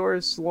didn't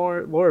endorse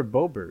Laura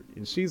Boebert,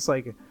 and she's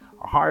like a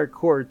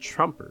hardcore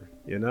Trumper.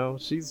 You know,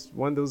 she's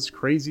one of those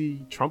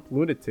crazy Trump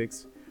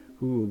lunatics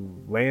who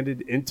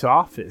landed into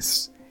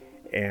office.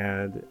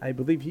 And I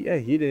believe he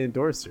didn't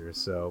endorse her.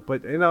 So,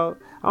 but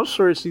I'm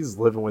sure she's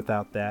living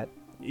without that.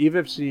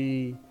 Even if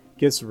she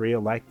gets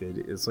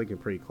reelected, it's looking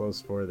pretty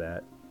close for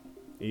that.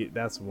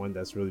 That's one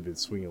that's really been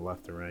swinging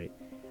left and right.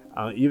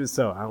 Even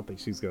so, I don't think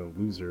she's gonna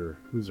lose her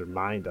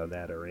mind on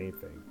that or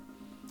anything.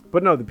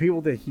 But no, the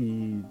people that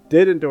he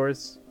did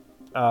endorse,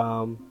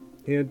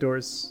 he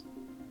endorsed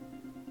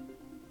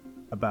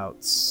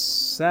about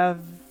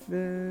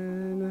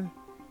 7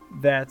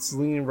 that's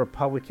leaning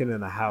Republican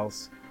in the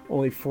House.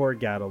 Only 4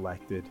 got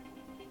elected.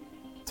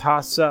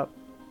 Toss up,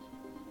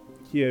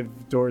 he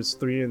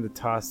endorsed 3 in the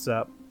toss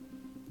up.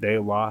 They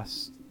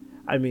lost.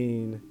 I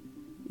mean,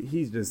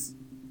 he's just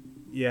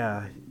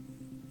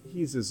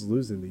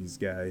losing these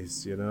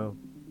guys,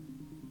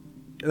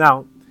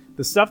 Now,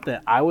 the stuff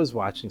that I was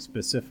watching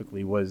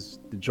specifically was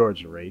the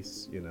Georgia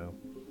race,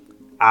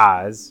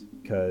 Oz,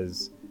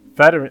 because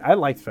Fetterman, I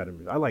liked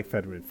Fetterman. I liked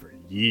Fetterman for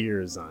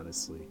years,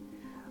 honestly.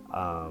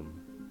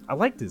 I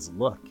liked his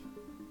look.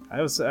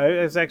 I was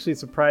actually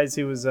surprised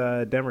he was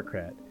a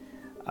Democrat.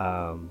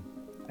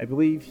 I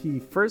believe he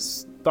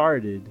first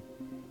started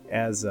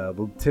as a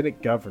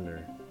lieutenant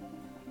governor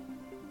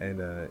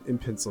in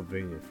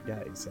Pennsylvania. I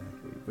forgot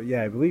exactly. But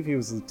yeah, I believe he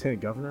was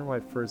lieutenant governor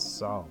when I first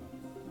saw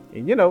him.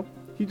 And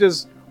he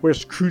just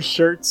wears crew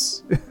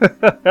shirts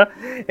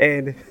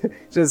and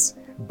just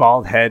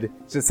bald head,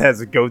 just has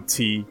a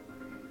goatee,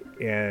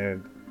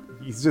 and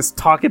he's just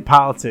talking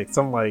politics.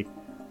 I'm like,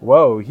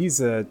 whoa,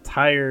 he's a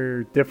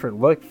entire different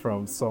look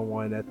from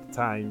someone at the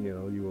time.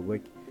 You would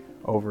look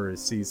over and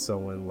see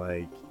someone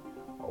like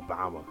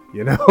Obama.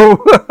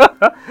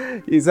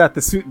 He's not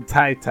the suit and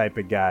tie type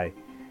of guy,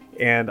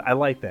 and I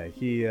like that.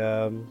 He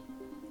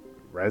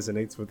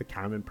resonates with the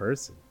common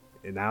person.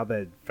 And now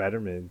that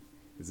Fetterman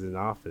is in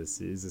office,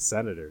 he's a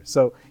senator.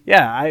 So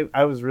yeah,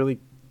 I was really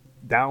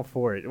down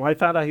for it. And when I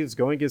found out he was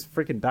going against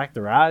freaking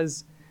Dr.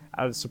 Oz,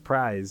 I was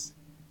surprised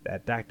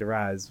that Dr.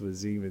 Oz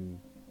was even.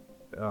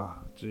 Oh,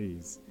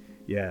 jeez.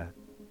 Yeah.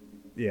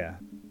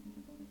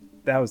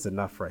 That was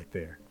enough right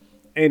there.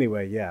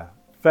 Anyway, yeah.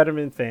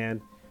 Fetterman fan.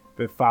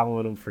 Been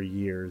following him for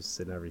years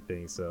and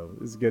everything. So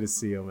it's good to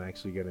see him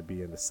actually going to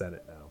be in the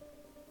Senate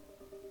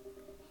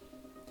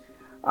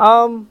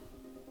now.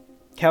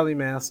 Kelly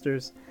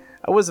Masters.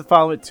 I wasn't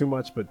following it too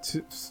much, but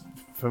too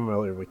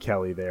familiar with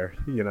Kelly there.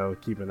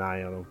 Keep an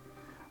eye on him,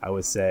 I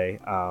would say.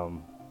 I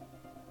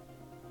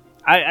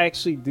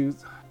actually do.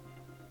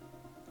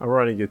 I'm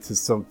running into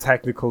some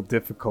technical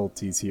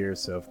difficulties here,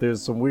 so if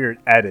there's some weird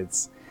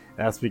edits,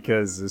 that's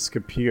because this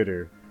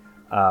computer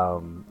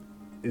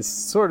is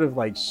sort of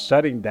like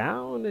shutting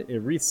down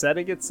and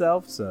resetting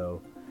itself,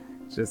 so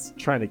just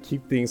trying to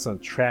keep things on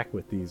track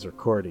with these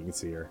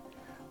recordings here.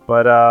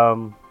 But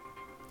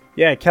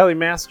yeah, Kelly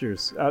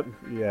Masters.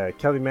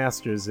 Kelly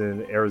Masters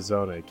in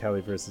Arizona. Kelly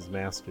versus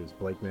Masters,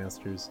 Blake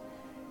Masters,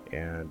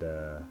 and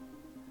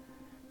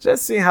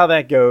just see how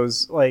that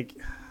goes.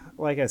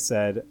 Like I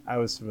said, I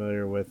was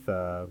familiar with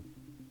Mark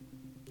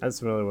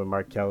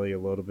Kelly a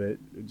little bit,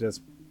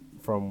 just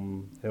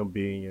from him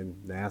being in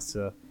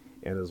NASA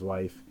and his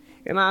wife.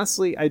 And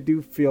honestly, I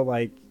do feel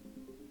like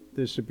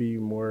there should be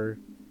more,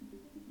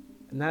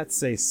 not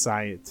say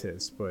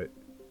scientists, but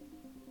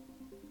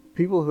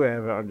people who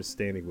have an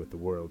understanding with the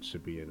world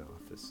should be in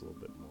office a little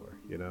bit more,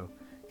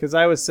 Because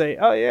I would say,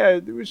 oh yeah,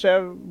 we should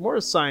have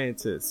more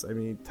scientists. I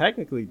mean,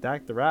 technically,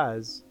 Dr.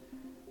 Oz,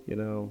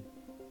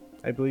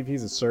 I believe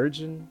he's a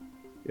surgeon.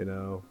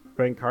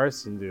 Ben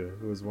Carson,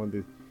 who was one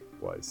that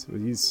I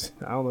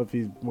don't know if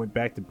he went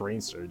back to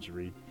brain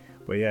surgery,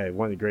 but yeah,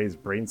 one of the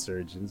greatest brain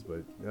surgeons.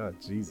 But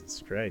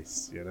Jesus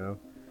Christ,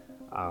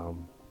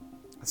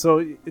 So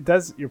it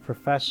does. Your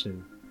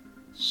profession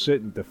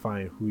shouldn't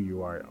define who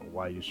you are and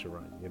why you should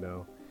run.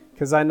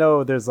 Because I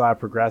know there's a lot of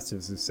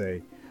progressives who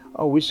say,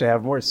 "Oh, we should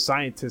have more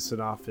scientists in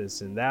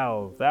office, and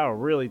that'll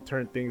really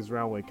turn things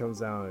around when it comes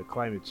down to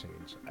climate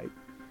change." I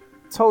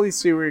totally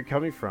see where you're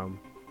coming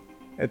from.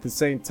 At the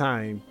same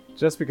time,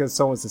 just because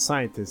someone's a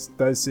scientist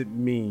doesn't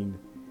mean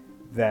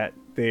that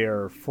they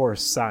are for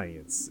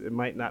science. It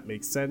might not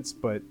make sense,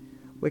 but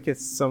look at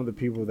some of the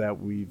people that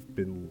we've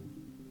been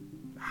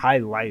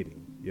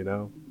highlighting,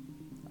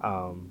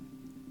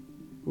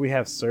 we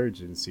have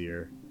surgeons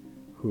here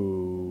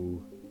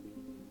who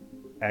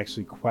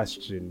actually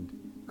questioned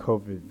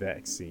COVID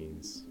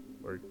vaccines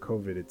or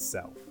COVID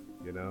itself,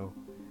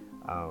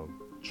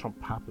 Trump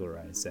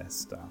popularized that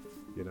stuff,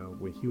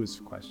 when he was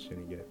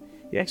questioning it.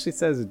 He actually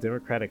says a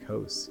Democratic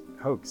hoax.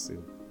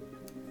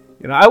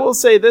 And, I will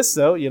say this,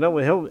 though,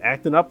 when him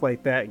acting up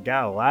like that,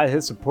 got a lot of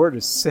his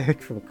supporters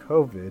sick from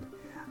COVID.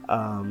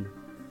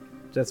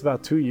 Just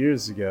about 2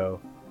 years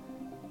ago,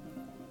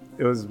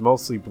 it was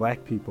mostly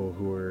black people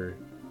who were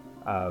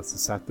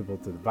susceptible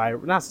to the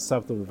virus. Not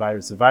susceptible to the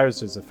virus. The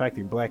virus is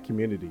affecting black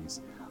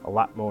communities a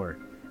lot more.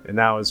 And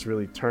now it's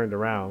really turned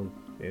around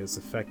and it's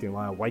affecting a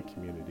lot of white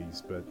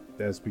communities. But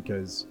that's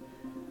because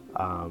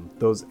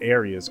those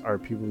areas are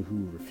people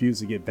who refuse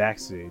to get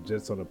vaccinated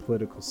just on a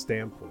political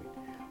standpoint,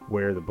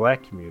 where the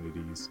black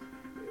communities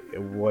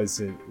it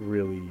wasn't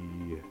really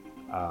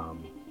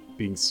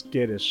being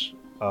skittish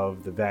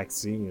of the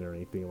vaccine or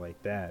anything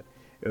like that.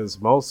 It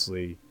was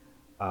mostly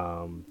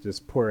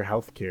just poor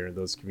health care in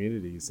those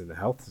communities and the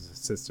health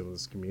system of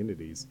those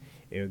communities,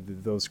 and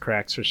those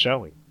cracks are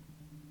showing.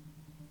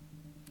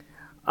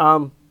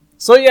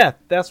 So yeah,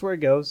 that's where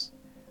it goes.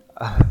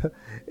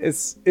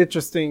 It's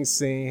interesting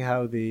seeing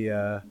how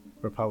the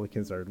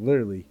Republicans are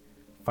literally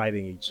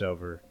fighting each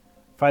other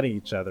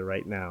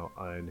right now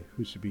on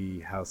who should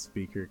be House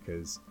Speaker,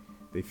 because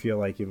they feel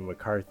like even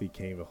McCarthy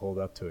can't even hold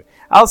up to it.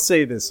 I'll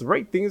say this: the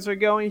right things are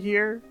going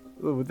here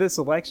with this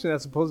election.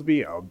 That's supposed to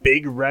be a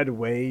big red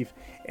wave,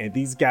 and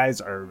these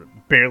guys are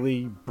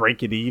barely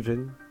breaking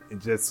even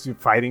and just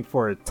fighting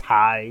for a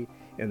tie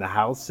in the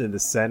House and the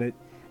Senate.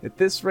 At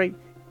this rate,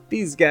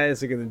 these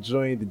guys are going to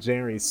join the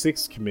January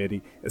 6th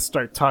committee and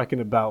start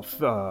talking about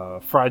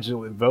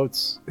fraudulent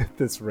votes at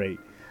this rate.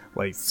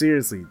 Like,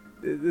 seriously,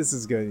 this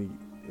is going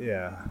to,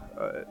 yeah,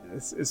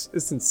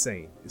 it's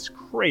insane. It's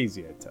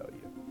crazy, I tell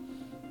you.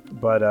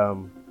 But,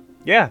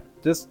 yeah,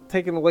 just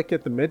taking a look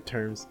at the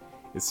midterms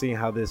and seeing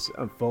how this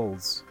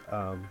unfolds.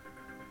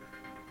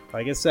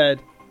 Like I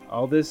said,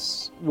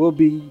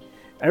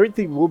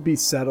 everything will be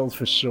settled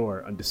for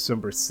sure on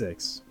December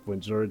 6th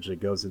when Georgia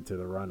goes into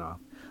the runoff.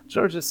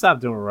 Georgia, stop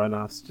doing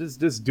runoffs.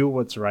 Just do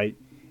what's right,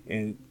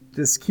 and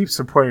just keep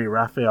supporting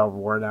Raphael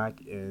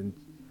Warnock and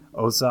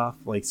Ossoff.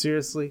 Like,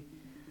 seriously,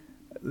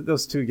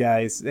 those two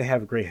guys, they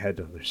have a great head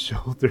on their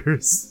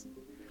shoulders.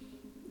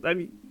 I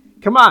mean,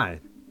 come on.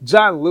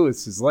 John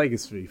Lewis's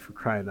legacy, for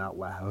crying out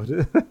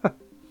loud.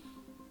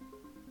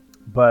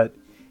 But,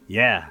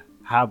 yeah,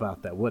 how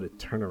about that? What a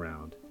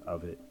turnaround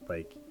of it.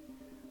 Like,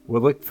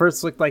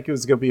 first looked like it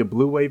was going to be a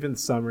blue wave in the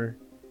summer.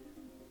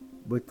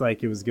 Looked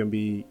like it was going to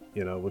be,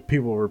 what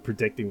people were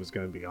predicting was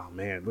going to be, oh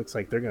man, looks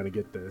like they're going to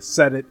get the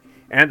Senate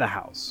and the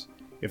House.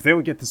 If they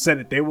don't get the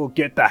Senate, they will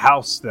get the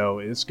House, though.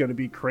 It's going to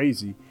be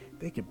crazy.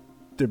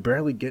 They're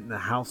barely getting the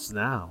House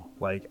now.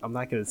 Like, I'm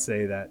not going to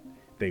say that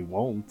they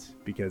won't,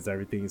 because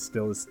everything is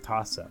still a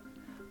toss-up.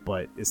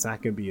 But it's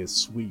not going to be a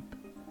sweep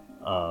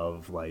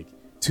of, like,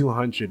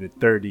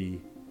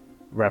 230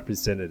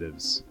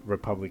 representatives,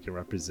 Republican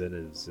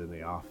representatives in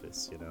the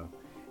office,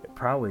 It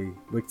probably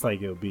looks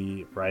like it'll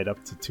be right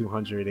up to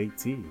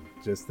 218,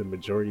 just the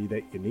majority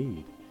that you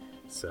need.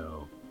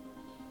 So,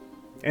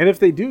 and if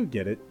they do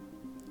get it,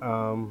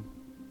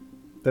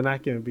 they're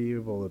not going to be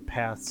able to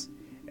pass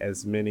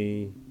as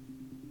many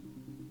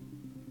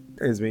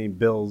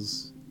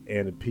bills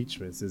and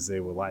impeachments as they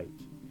would like,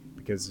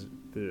 because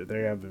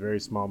they have a very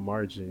small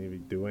margin to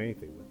do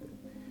anything with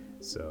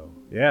it. So,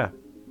 yeah,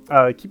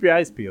 keep your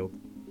eyes peeled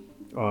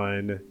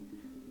on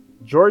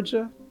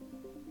Georgia.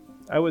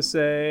 I would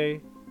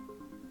say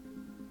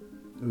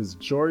it was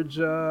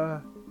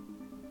Georgia,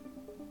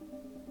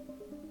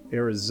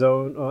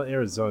 Arizona. Oh,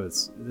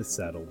 Arizona's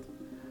settled.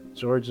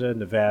 Georgia,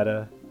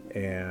 Nevada,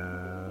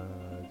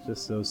 and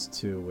just those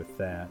two with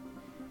that.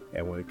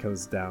 And when it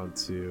comes down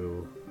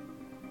to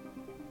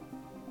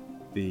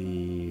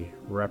the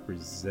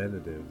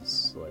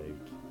representatives,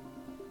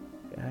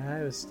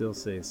 I would still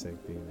say the same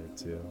thing there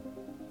too.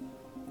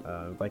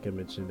 Like I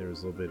mentioned, there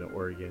was a little bit in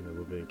Oregon, a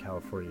little bit in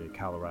California,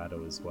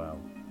 Colorado as well.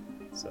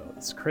 So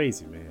it's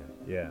crazy, man.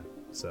 Yeah.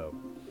 So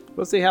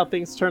we'll see how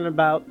things turn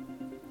about.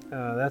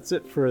 That's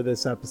it for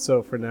this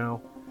episode for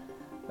now.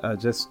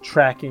 Just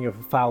tracking of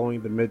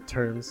following the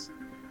midterms.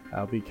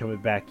 I'll be coming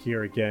back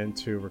here again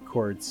to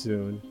record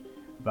soon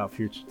about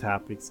future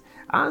topics.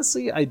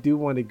 Honestly, I do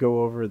want to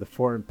go over the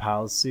foreign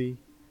policy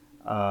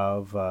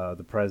of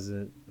the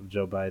president, of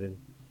Joe Biden.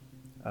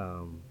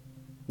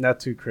 Not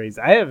too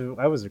crazy. I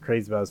wasn't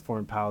crazy about his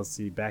foreign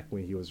policy back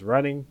when he was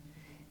running.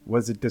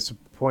 Wasn't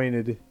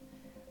disappointed.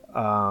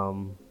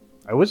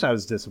 I wish I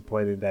was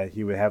disappointed that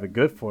he would have a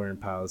good foreign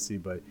policy,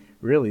 but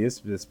really it's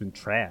just been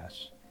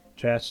trash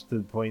to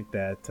the point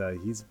that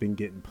he's been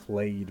getting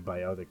played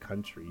by other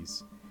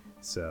countries.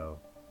 So,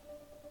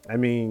 I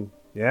mean,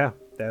 yeah,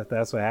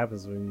 that's what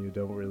happens when you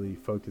don't really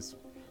focus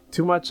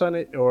too much on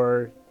it,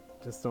 or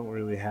just don't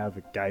really have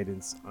a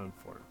guidance on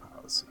foreign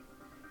policy.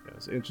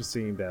 It's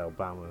interesting that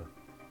Obama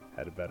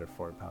had a better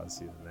foreign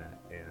policy than that,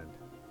 and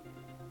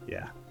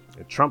yeah,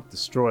 and Trump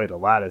destroyed a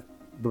lot of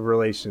the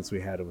relations we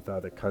had with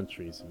other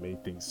countries and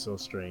made things so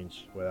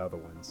strange with other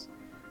ones.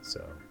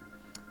 So,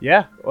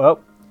 yeah,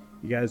 well,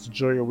 you guys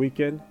enjoy your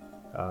weekend.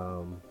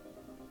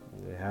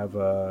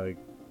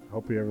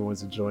 Hope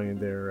everyone's enjoying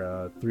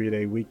their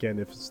 3-day weekend,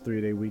 if it's a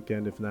 3-day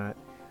weekend. If not,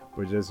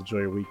 or just enjoy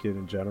your weekend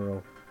in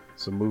general.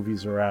 Some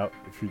movies are out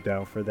if you're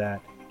down for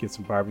that. Get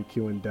some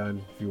barbecuing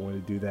done if you want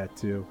to do that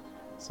too.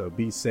 So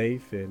be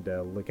safe and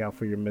look out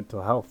for your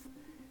mental health.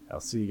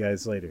 I'll see you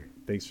guys later.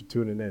 Thanks for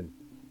tuning in.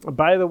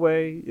 By the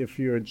way, if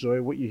you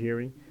enjoy what you're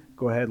hearing,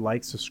 go ahead,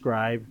 like,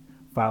 subscribe,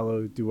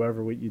 follow, do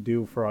whatever what you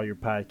do for all your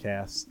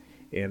podcasts,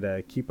 and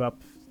keep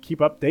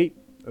update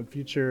on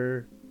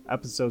future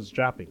episodes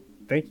dropping.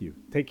 Thank you.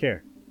 Take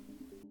care.